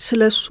ወይ?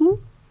 ስለሱ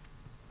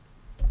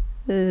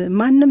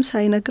ማንም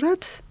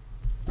ሳይነግራት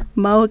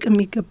ማወቅ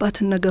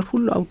የሚገባትን ነገር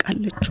ሁሉ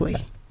አውቃለች ወይ?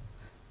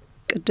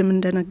 ቅድም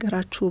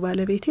እንደነገራችሁ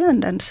ባለቤቴ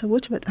አንዳንድ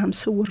ሰዎች በጣም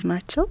ስውር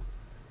ናቸው።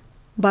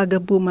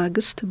 ባገቡ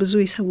ማግስት ብዙ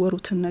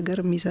የሰወሩትን ነገር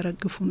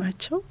የሚዘረግፉ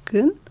ናቸው።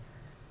 ግን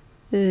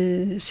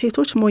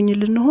ሴቶች ሞኝ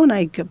ልንሆን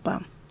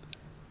አይገባም።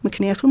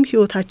 ምክንያቱም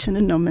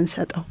ህይወታችንን ነው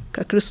የምንሰጠው።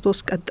 ከክርስቶስ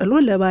ቀጥሎ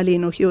ለባሌ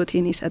ነው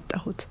ህይወቴን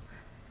የሰጠሁት።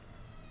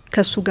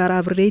 ከሱ ጋር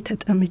አብሬ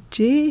ተጠምጄ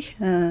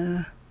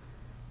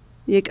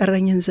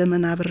የቀረኝን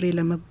ዘመን አብሬ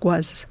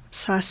ለመጓዝ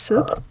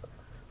ሳስብ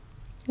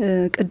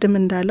ቅድም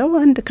እንዳለው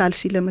አንድ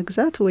ካልሲ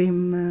ለመግዛት ወይም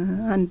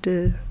አንድ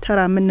ተራ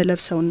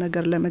የምንለብሰውን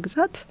ነገር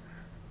ለመግዛት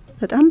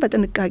በጣም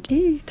በጥንቃቄ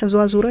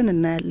ተዟዙረን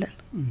እናያለን።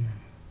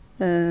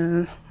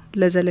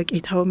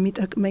 ለዘለቄታው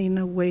የሚጠቅመኝ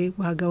ነው ወይ?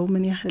 ዋጋው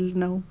ምን ያህል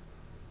ነው?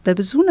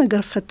 በብዙ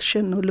ነገር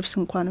ፈትሸን ነው ልብስ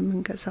እንኳን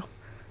የምንገዛው።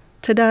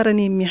 ትዳርን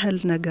የሚያህል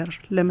ነገር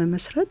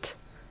ለመመስረት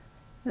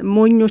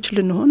ሞኞች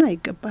ልንሆን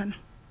አይገባንም።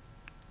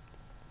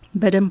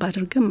 በደንብ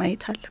አድርገን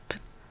ማየት አለብን።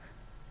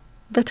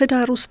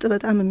 በትዳር ውስጥ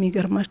በጣም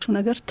የሚገርማችሁ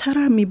ነገር ተራ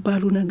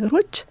የሚባሉ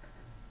ነገሮች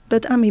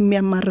በጣም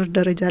የሚያማርር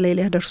ደረጃ ላይ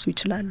ሊያደርሱ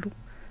ይችላሉ።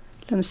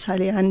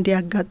 ለምሳሌ አንድ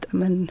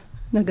ያጋጠመን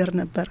ነገር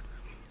ነበር።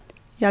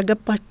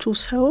 ያገባችው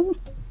ሰው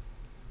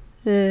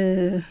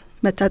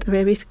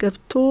መታጠቢያ ቤት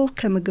ገብቶ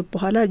ከምግብ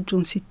በኋላ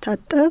እጁን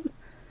ሲታጠብ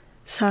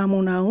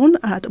ሳሙናውን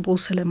አጥቦ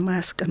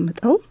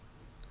ስለማያስቀምጠው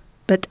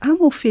በጣም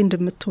ኦፌንድ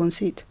የምትሆን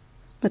ሴት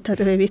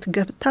መታጠቢያ ቤት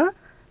ገብታ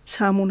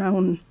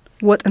ሳሙናውን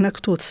ወጥ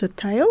ነክቶት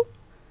ስታየው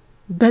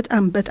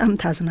በጣም በጣም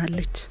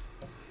ታዝናለች።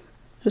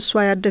 እሷ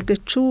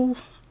ያደገችው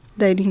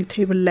ዳይኒንግ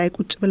ቴብል ላይ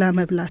ቁጭ ብላ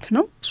መብላት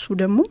ነው። እሱ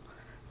ደግሞ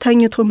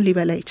ተኝቶም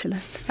ሊበላ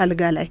ይችላል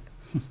አልጋ ላይ።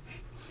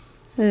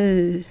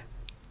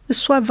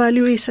 እሷ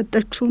ቫልዩ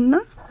የሰጠችውና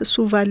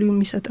እሱ ቫልዩ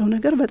የሚሰጠው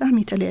ነገር በጣም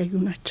የተለያዩ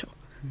ናቸው።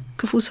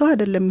 ክፉ ሰው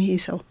አይደለም ይሄ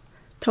ሰው፣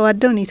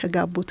 ተዋደው ነው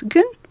የተጋቡት።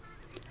 ግን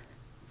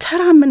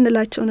ተራ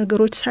የምንላቸው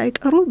ነገሮች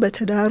ሳይቀሩ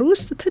በትዳር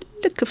ውስጥ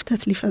ትልቅ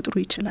ክፍተት ሊፈጥሩ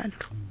ይችላሉ።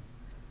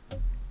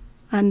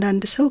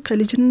 አንዳንድ ሰው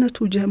ከልጅነቱ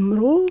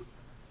ጀምሮ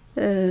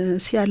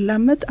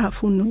ሲያላምጥ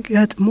አፉን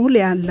ገጥሞ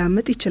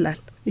ሊያላምጥ ይችላል።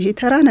 ይሄ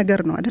ተራ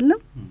ነገር ነው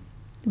አይደለም?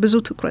 ብዙ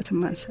ትኩረት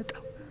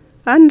ማንሰጠው።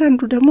 አንዳንዱ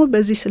ደግሞ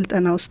በዚህ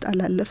ስልጠና ውስጥ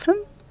አላለፈም፣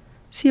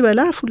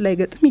 ሲበላ አፉን ላይ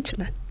ገጥም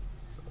ይችላል።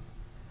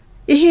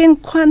 ይሄ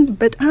እንኳን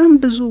በጣም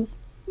ብዙ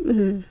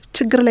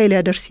ችግር ላይ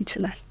ሊያደርስ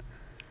ይችላል።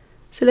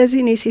 ስለዚህ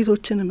እኔ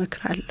ሴቶችን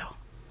እመክራለሁ፣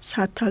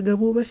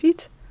 ሳታገቡ በፊት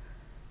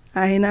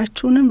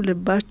አይናችሁንም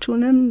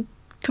ልባችሁንም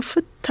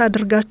ክፍት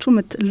አድርጋችሁ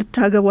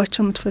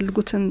ልታገቧቸው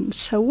የምትፈልጉትን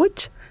ሰዎች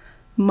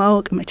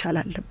ማወቅ መቻል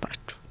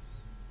አለባችሁ።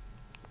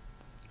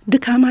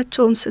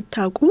 ድካማቸውን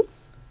ስታውቁ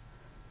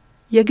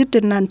የግድ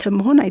እናንተ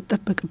መሆን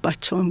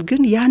አይጠበቅባቸውም።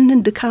 ግን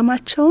ያንን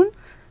ድካማቸውን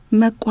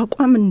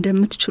መቋቋም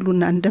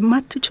እንደምትችሉና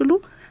እንደማትችሉ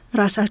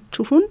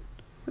ራሳችሁን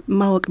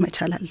ማወቅ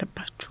መቻል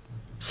አለባችሁ።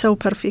 ሰው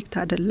ፐርፌክት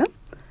አይደለም።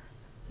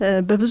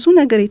 በብዙ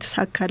ነገር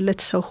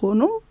የተሳካለት ሰው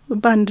ሆኖ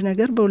በአንድ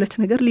ነገር በሁለት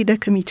ነገር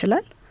ሊደክም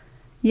ይችላል።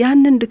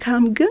 ያንን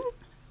ድካም ግን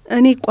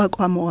እኔ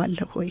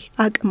እቋቋመዋለሁ ወይ?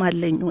 አቅም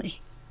አለኝ ወይ?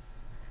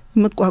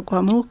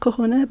 የምቋቋመው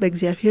ከሆነ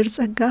በእግዚአብሔር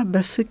ጸጋ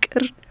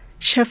በፍቅር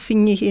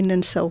ሸፍኜ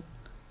ይሄንን ሰው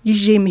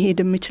ይዤ መሄድ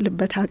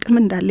የምችልበት አቅም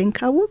እንዳለኝ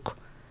ካወቅኩ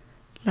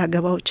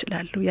ላገባው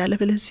እችላለሁ።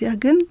 ያለበለዚያ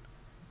ግን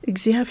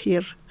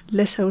እግዚአብሔር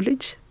ለሰው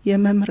ልጅ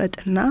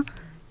የመምረጥና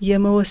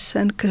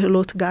የመወሰን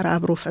ክህሎት ጋር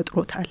አብሮ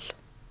ፈጥሮታል።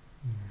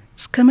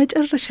 እስከ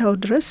መጨረሻው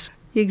ድረስ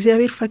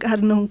የእግዚአብሔር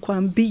ፈቃድ ነው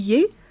እንኳን ብዬ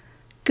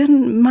ግን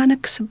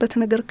ማነክስበት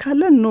ነገር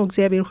ካለ ነው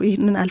እግዚአብሔር ሆይ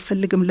ይህንን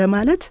አልፈልግም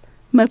ለማለት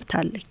መብት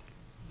አለኝ።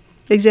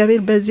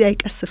 እግዚአብሔር በዚህ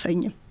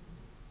አይቀስፈኝም።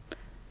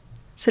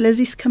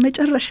 ስለዚህ እስከ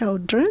መጨረሻው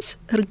ድረስ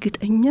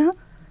እርግጠኛ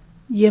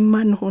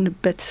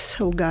የማንሆንበት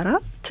ሰው ጋራ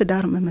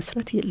ትዳር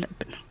መመስረት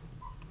የለብንም።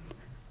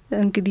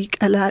 እንግዲህ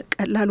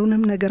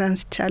ቀላሉንም ነገር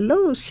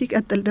አንስቻለሁ።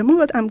 ሲቀጥል ደግሞ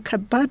በጣም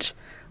ከባድ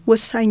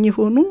ወሳኝ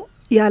የሆኑ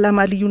የዓላማ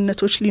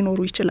ልዩነቶች ሊኖሩ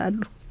ይችላሉ።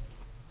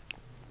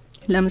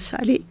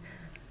 ለምሳሌ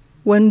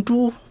ወንዱ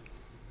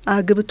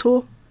አግብቶ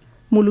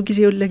ሙሉ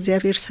ጊዜውን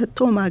ለእግዚአብሔር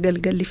ሰጥቶ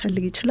ማገልገል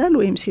ሊፈልግ ይችላል፣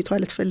 ወይም ሴቷ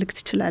ልትፈልግ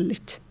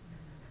ትችላለች።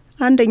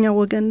 አንደኛው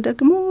ወገን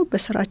ደግሞ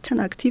በስራችን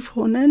አክቲቭ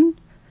ሆነን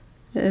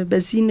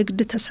በዚህ ንግድ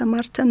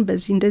ተሰማርተን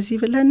በዚህ እንደዚህ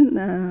ብለን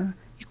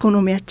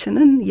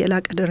ኢኮኖሚያችንን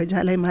የላቀ ደረጃ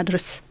ላይ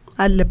ማድረስ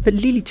አለብን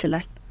ሊል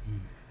ይችላል።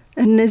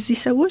 እነዚህ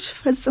ሰዎች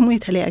ፈጽሞ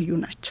የተለያዩ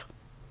ናቸው።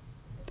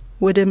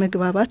 ወደ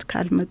መግባባት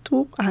ካልመጡ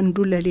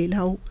አንዱ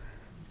ለሌላው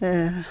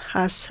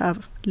ሀሳብ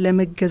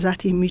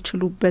ለመገዛት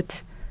የሚችሉበት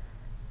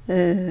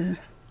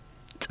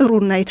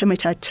ጥሩና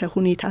የተመቻቸ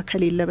ሁኔታ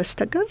ከሌለ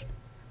በስተቀር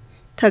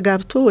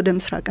ተጋብቶ ወደ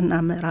ምስራቅና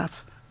ምዕራብ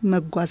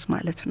መጓዝ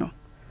ማለት ነው።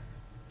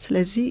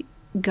 ስለዚህ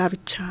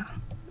ጋብቻ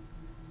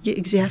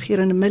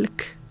የእግዚአብሔርን መልክ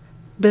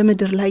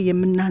በምድር ላይ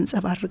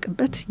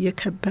የምናንጸባርቅበት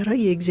የከበረ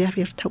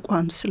የእግዚአብሔር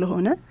ተቋም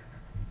ስለሆነ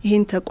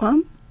ይህን ተቋም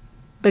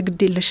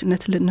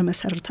በግዴለሽነት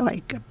ልንመሰርተው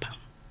አይገባም።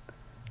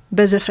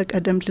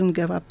 በዘፈቀደም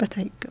ልንገባበት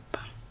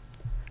አይገባም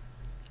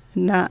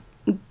እና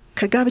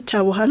ከጋብቻ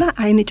በኋላ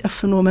አይን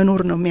ጨፍኖ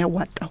መኖር ነው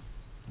የሚያዋጣው።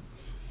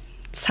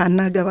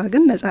 ሳናገባ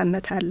ግን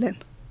ነጻነት አለን።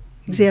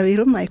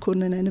 እግዚአብሔርም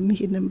አይኮንነንም።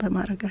 ይሄንን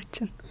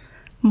በማረጋችን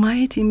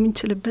ማየት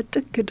የምንችልበት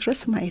ጥግ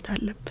ድረስ ማየት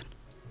አለብን።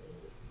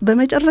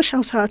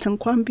 በመጨረሻው ሰዓት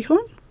እንኳን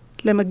ቢሆን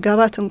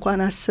ለመጋባት እንኳን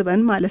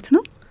አስበን ማለት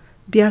ነው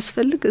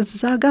ቢያስፈልግ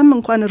እዛ ጋም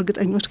እንኳን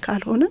እርግጠኞች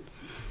ካልሆነን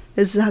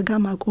እዛ ጋ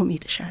ማቆም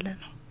የተሻለ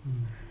ነው።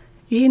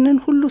 ይህንን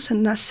ሁሉ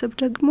ስናስብ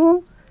ደግሞ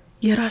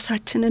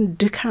የራሳችንን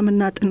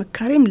ድካምና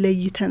ጥንካሬም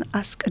ለይተን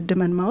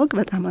አስቀድመን ማወቅ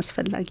በጣም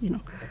አስፈላጊ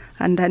ነው።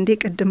 አንዳንዴ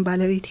ቅድም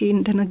ባለቤቴ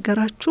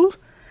እንደነገራችሁ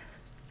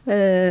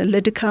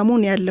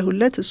ለድካሙን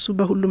ያለሁለት እሱ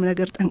በሁሉም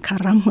ነገር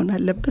ጠንካራ መሆን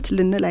አለበት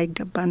ልንል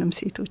አይገባንም።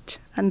 ሴቶች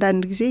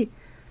አንዳንድ ጊዜ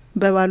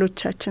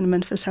በባሎቻችን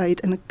መንፈሳዊ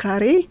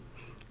ጥንካሬ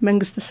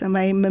መንግስተ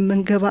ሰማይ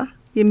የምንገባ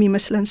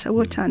የሚመስለን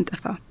ሰዎች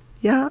አንጠፋ።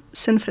 ያ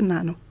ስንፍና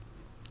ነው።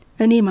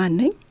 እኔ ማን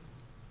ነኝ?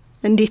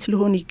 እንዴት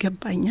ልሆን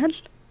ይገባኛል?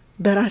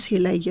 በራሴ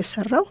ላይ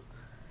እየሰራው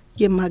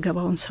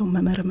የማገባውን ሰው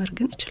መመርመር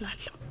ግን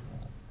እችላለሁ።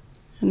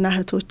 እና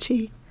እህቶቼ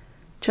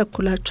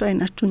ቸኩላችሁ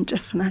አይናችሁን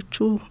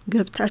ጨፍናችሁ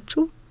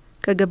ገብታችሁ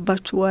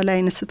ከገባችሁ በኋላ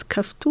አይነ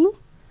ስትከፍቱ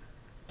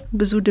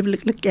ብዙ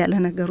ድብልቅልቅ ያለ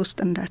ነገር ውስጥ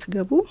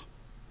እንዳትገቡ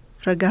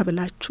ረጋ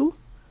ብላችሁ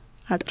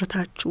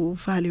አጥርታችሁ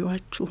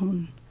ቫልዩዋችሁን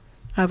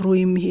አብሮ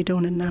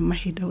የሚሄደውንና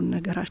የማይሄደውን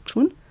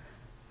ነገራችሁን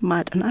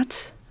ማጥናት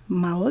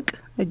ማወቅ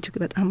እጅግ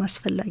በጣም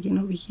አስፈላጊ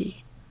ነው ብዬ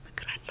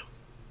እመክራለሁ።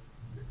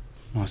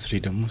 ማስሪ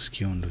ደግሞ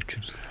እስኪ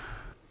ወንዶቹን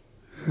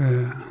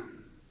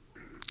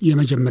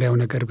የመጀመሪያው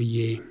ነገር ብዬ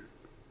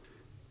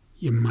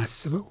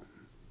የማስበው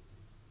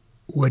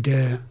ወደ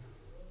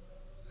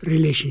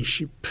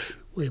ሪሌሽንሺፕ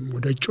ወይም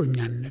ወደ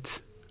እጮኛነት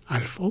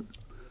አልፎም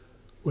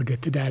ወደ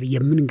ትዳር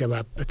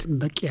የምንገባበትን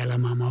በቂ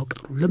ዓላማ ማወቅ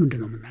ነው።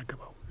 ለምንድን ነው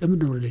የምናገባው?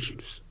 ለምንድን ነው ሪሌሽን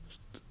ውስጥ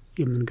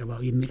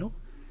የምንገባው የሚለው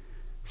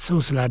ሰው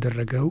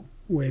ስላደረገው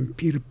ወይም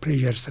ፒር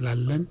ፕሬዠር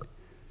ስላለን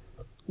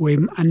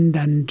ወይም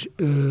አንዳንድ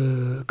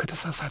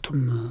ከተሳሳቱም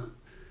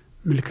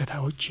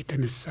ምልከታዎች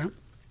የተነሳ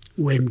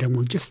ወይም ደግሞ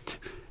ጀስት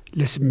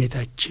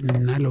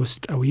ለስሜታችንና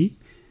ለውስጣዊ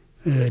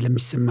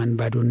ለሚሰማን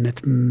ባዶነት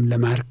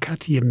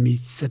ለማርካት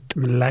የሚሰጥ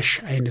ምላሽ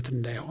አይነት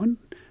እንዳይሆን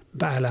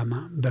በዓላማ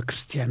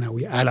በክርስቲያናዊ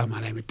ዓላማ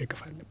ላይ መደገፍ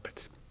አለበት።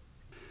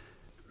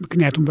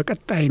 ምክንያቱም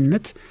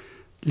በቀጣይነት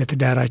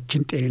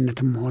ለትዳራችን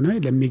ጤንነትም ሆነ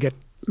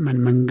ለሚገጥመን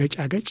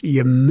መንገጫገጭ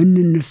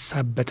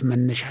የምንነሳበት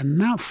መነሻና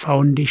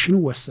ፋውንዴሽኑ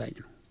ወሳኝ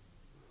ነው።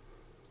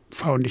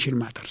 ፋውንዴሽን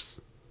ማተርስ።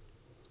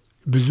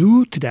 ብዙ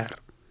ትዳር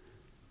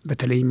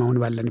በተለይም አሁን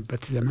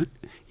ባለንበት ዘመን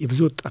የብዙ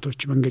ወጣቶች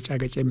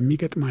መንገጫገጭ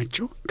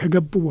የሚገጥማቸው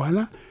ከገቡ በኋላ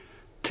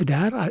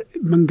ትዳር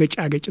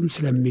መንገጫገጭም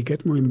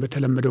ስለሚገጥም ወይም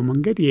በተለመደው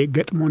መንገድ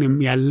የገጥሞን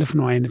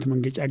ያለፍነው አይነት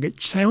መንገጫገጭ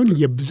ሳይሆን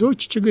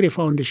የብዙዎች ችግር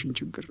የፋውንዴሽን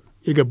ችግር ነው።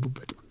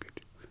 የገቡበት መንገድ፣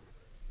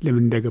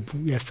 ለምን እንደገቡ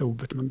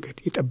ያሰቡበት መንገድ፣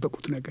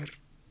 የጠበቁት ነገር፣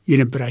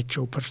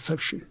 የነበራቸው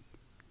ፐርሰፕሽን፣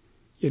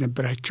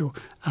 የነበራቸው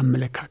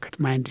አመለካከት፣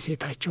 ማይንድ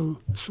ሴታቸው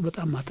እሱ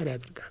በጣም ማተር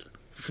ያደርጋል።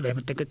 እሱ ላይ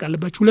መጠንቀቅ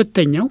አለባቸው።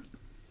 ሁለተኛው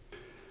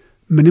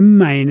ምንም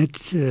አይነት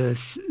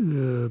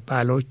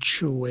ባሎች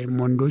ወይም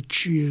ወንዶች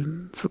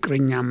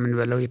ፍቅረኛ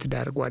የምንበለው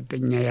የትዳር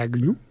ጓደኛ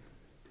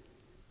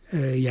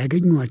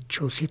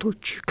ያገኟቸው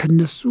ሴቶች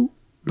ከነሱ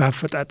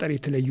በአፈጣጠር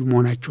የተለዩ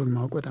መሆናቸውን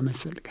ማወቅ በጣም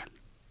ያስፈልጋል።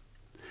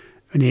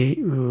 እኔ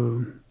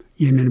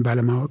ይህንን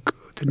ባለማወቅ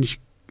ትንሽ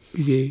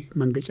ጊዜ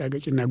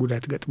መንገጫገጭና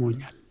ጉዳት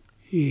ገጥሞኛል።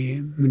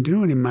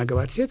 ምንድነው እኔ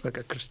ማገባት ሴት በቃ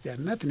ክርስቲያን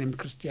ናት፣ እኔም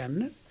ክርስቲያን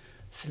ነን፣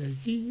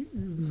 ስለዚህ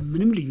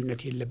ምንም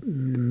ልዩነት የለም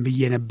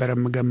ብዬ ነበረ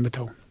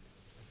የምገምተው።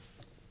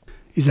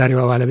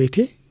 የዛሬዋ ባለቤቴ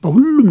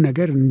በሁሉም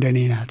ነገር እንደኔ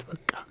ናት።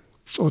 በቃ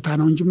ጾታ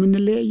ነው እንጂ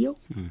የምንለያየው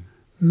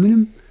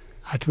ምንም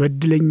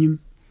አትበድለኝም፣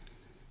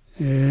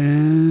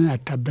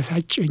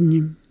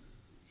 አታበሳጨኝም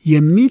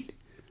የሚል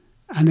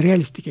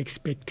አንሪያሊስቲክ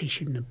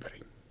ኤክስፔክቴሽን ነበረኝ።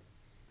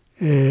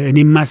 እኔ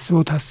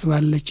የማስበው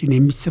ታስባለች፣ እኔ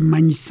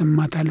የሚሰማኝ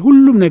ይሰማታል፣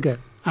 ሁሉም ነገር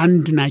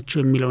አንድ ናቸው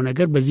የሚለው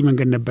ነገር በዚህ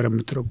መንገድ ነበር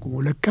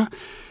የምትረጉመው። ለካ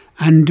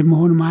አንድ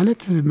መሆን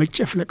ማለት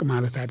መጨፍለቅ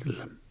ማለት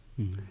አይደለም።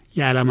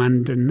 የዓላማ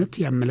አንድነት፣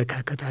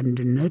 የአመለካከት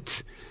አንድነት፣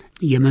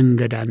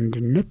 የመንገድ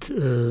አንድነት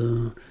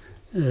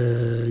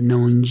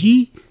ነው እንጂ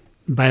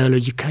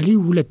ባዮሎጂካሊ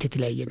ሁለት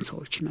የተለያየን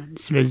ሰዎች ነን።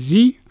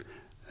 ስለዚህ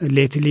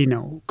ሌትሊ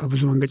ነው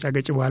ከብዙ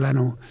መንገጫገጭ በኋላ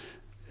ነው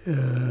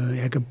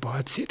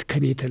ያገባኋት ሴት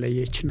ከኔ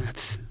የተለየች ናት።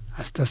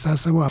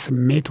 አስተሳሰቧ፣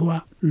 ስሜቷ፣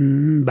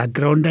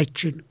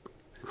 ባክግራውንዳችን፣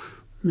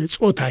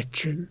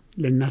 ጾታችን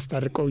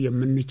ልናስታርቀው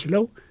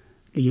የምንችለው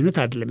ልዩነት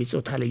አይደለም።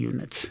 የጾታ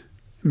ልዩነት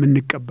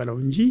የምንቀበለው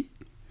እንጂ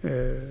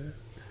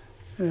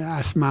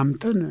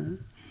አስማምተን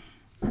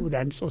ወደ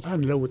አንድ ጾታ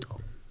እንለውጠው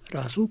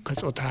ራሱ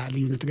ከጾታ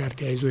ልዩነት ጋር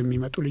ተያይዞ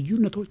የሚመጡ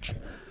ልዩነቶች።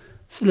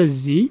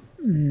 ስለዚህ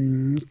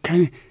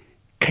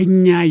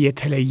ከኛ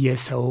የተለየ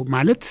ሰው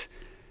ማለት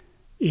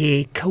ይሄ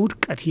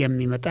ከውድቀት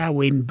የሚመጣ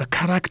ወይም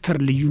በካራክተር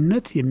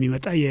ልዩነት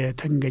የሚመጣ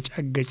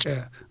የተንገጫገጨ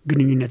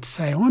ግንኙነት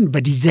ሳይሆን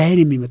በዲዛይን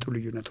የሚመጡ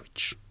ልዩነቶች።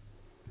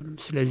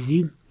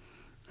 ስለዚህ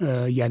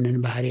ያንን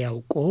ባህሪ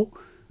አውቆ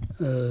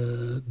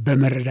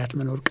በመረዳት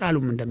መኖር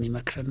ቃሉም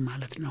እንደሚመክረን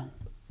ማለት ነው።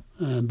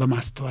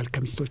 በማስተዋል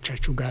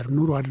ከሚስቶቻችሁ ጋር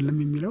ኑሩ አይደለም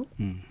የሚለው።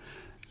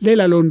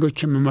 ሌላ ለወንዶች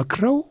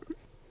የምመክረው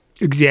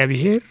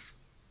እግዚአብሔር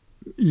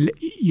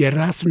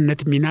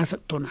የራስነት ሚና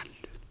ሰጥቶናል፣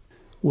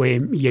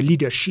 ወይም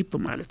የሊደርሺፕ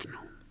ማለት ነው።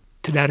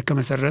 ትዳር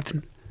ከመሰረትን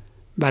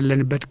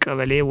ባለንበት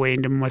ቀበሌ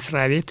ወይም ደግሞ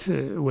መስሪያ ቤት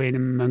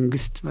ወይም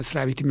መንግስት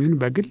መስሪያ ቤት የሚሆን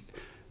በግል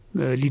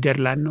ሊደር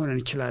ላንሆን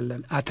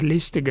እንችላለን።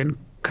 አትሊስት ግን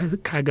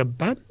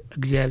ካገባን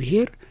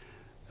እግዚአብሔር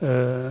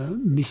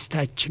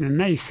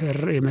ሚስታችንና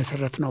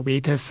የመሰረት ነው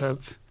ቤተሰብ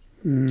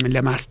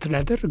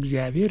ለማስተዳደር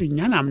እግዚአብሔር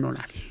እኛን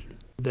አምኖናል።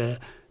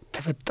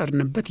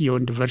 በተፈጠርንበት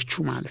የወንድ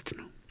ቨርቹ ማለት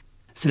ነው።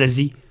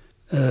 ስለዚህ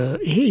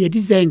ይሄ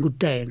የዲዛይን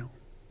ጉዳይ ነው።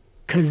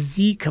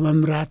 ከዚህ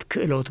ከመምራት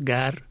ክህሎት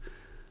ጋር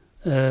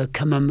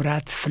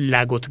ከመምራት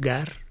ፍላጎት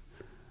ጋር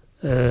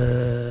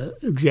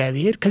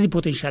እግዚአብሔር ከዚህ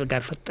ፖቴንሻል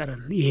ጋር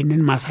ፈጠረን።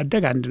 ይህንን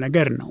ማሳደግ አንድ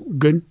ነገር ነው፣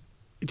 ግን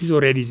it is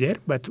already there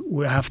but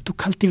we have to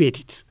cultivate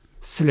it።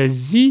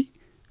 ስለዚህ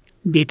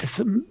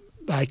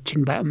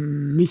ቤተሰባችን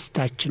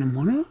ሚስታችንም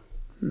ሆነ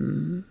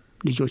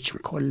ልጆችም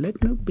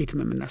ከወለድን ቤትም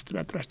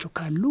የምናስተዳድራቸው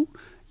ካሉ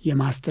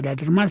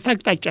የማስተዳደር ማለት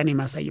አቅጣጫን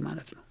የማሳይ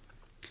ማለት ነው።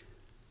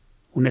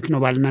 እውነት ነው፣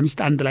 ባልና ሚስት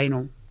አንድ ላይ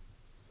ነው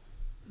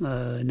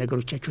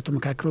ነገሮቻቸው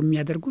ተመካክረው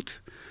የሚያደርጉት።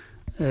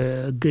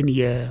 ግን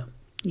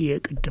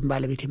የቅድም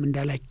ባለቤቴም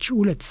እንዳላችሁ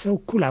ሁለት ሰው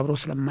እኩል አብሮ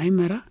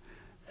ስለማይመራ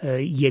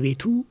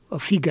የቤቱ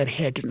ፊገር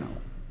ሄድ ነው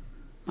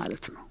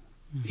ማለት ነው።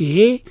 ይሄ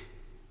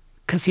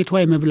ከሴቷ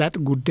የመብላጥ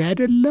ጉዳይ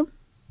አይደለም፣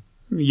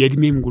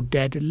 የእድሜም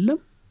ጉዳይ አይደለም፣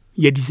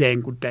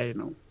 የዲዛይን ጉዳይ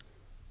ነው።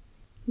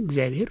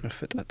 እግዚአብሔር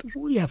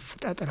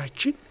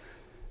ያፈጣጠራችን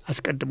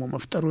አስቀድሞ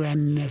መፍጠሩ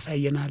ያንን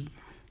ያሳየናል።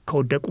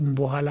 ከወደቁም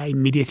በኋላ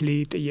ኢሚዲየትሊ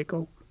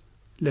ጠየቀው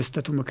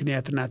ለስተቱ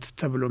ምክንያት ናት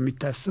ተብሎ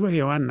የሚታስበው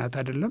ሔዋን ናት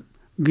አይደለም።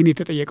 ግን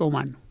የተጠየቀው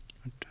ማን ነው?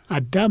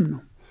 አዳም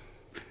ነው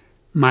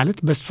ማለት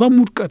በሷም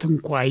ውድቀት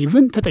እንኳ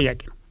ይብን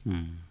ተጠያቂ ነው።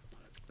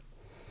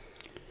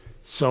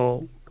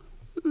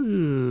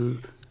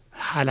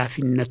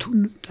 ኃላፊነቱን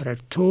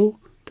ተረድቶ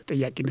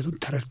ተጠያቂነቱን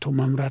ተረድቶ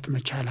መምራት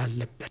መቻል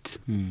አለበት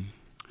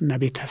እና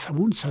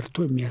ቤተሰቡን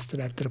ሰርቶ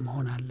የሚያስተዳድር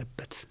መሆን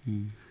አለበት።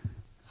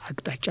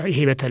 አቅጣጫ ይሄ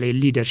በተለይ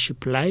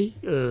ሊደርሺፕ ላይ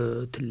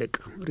ትልቅ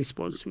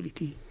ሪስፖንሲቢሊቲ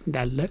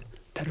እንዳለ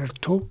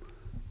ተረድቶ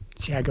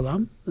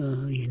ሲያገባም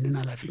ይህንን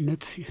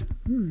ኃላፊነት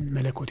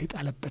መለኮት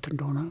የጣለበት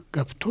እንደሆነ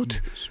ገብቶት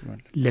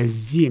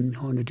ለዚህ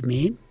የሚሆን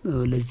እድሜን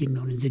ለዚህ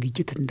የሚሆን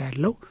ዝግጅት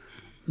እንዳለው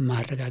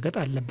ማረጋገጥ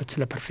አለበት።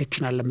 ስለ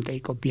ፐርፌክሽን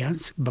አለምጠይቀው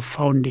ቢያንስ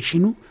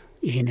በፋውንዴሽኑ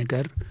ይሄ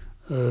ነገር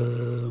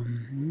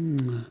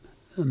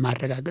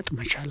ማረጋገጥ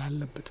መቻል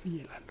አለበት ብዬ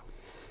እላለሁ።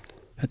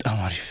 በጣም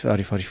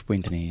አሪፍ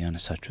ፖይንት ነው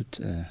ያነሳችሁት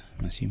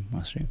መሲም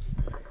ማስሬም።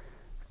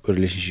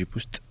 ሪሌሽንሺፕ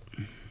ውስጥ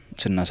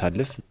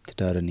ስናሳልፍ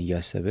ትዳርን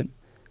እያሰብን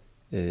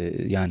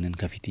ያንን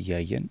ከፊት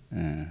እያየን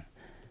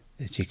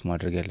ቼክ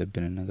ማድረግ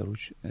ያለብንን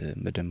ነገሮች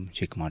በደንብ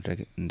ቼክ ማድረግ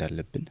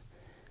እንዳለብን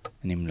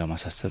እኔም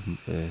ለማሳሰብ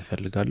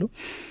ፈልጋለሁ።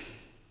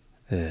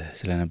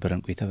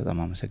 ስለነበረን ቆይታ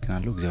በጣም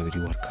አመሰግናለሁ። እግዚአብሔር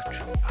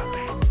ይባርካችሁ።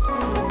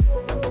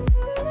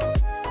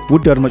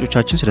 ውድ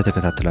አድማጮቻችን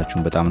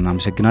ስለተከታተላችሁን በጣም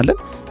እናመሰግናለን።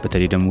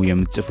 በተለይ ደግሞ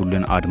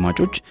የምትጽፉልን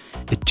አድማጮች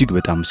እጅግ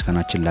በጣም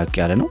ምስጋናችን ላቅ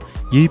ያለ ነው።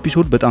 ይህ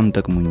ኤፒሶድ በጣም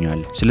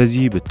ጠቅሞኛል፣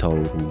 ስለዚህ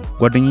ብታወሩ፣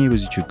 ጓደኛዬ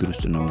በዚህ ችግር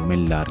ውስጥ ነው፣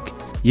 ምን ላድርግ፣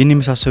 ይህን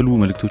የመሳሰሉ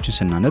መልእክቶችን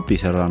ስናነብ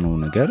የሰራነው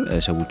ነገር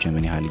ሰዎችን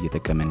ምን ያህል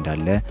እየጠቀመ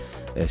እንዳለ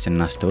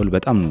ስናስተውል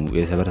በጣም ነው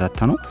የተበረታታ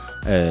ነው።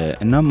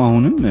 እናም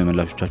አሁንም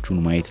ምላሾቻችሁን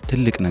ማየት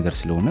ትልቅ ነገር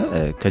ስለሆነ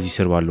ከዚህ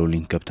ስር ባለው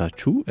ሊንክ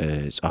ገብታችሁ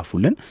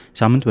ጻፉልን።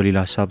 ሳምንት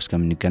በሌላ ሀሳብ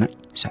እስከምንገናኝ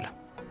ሰላም።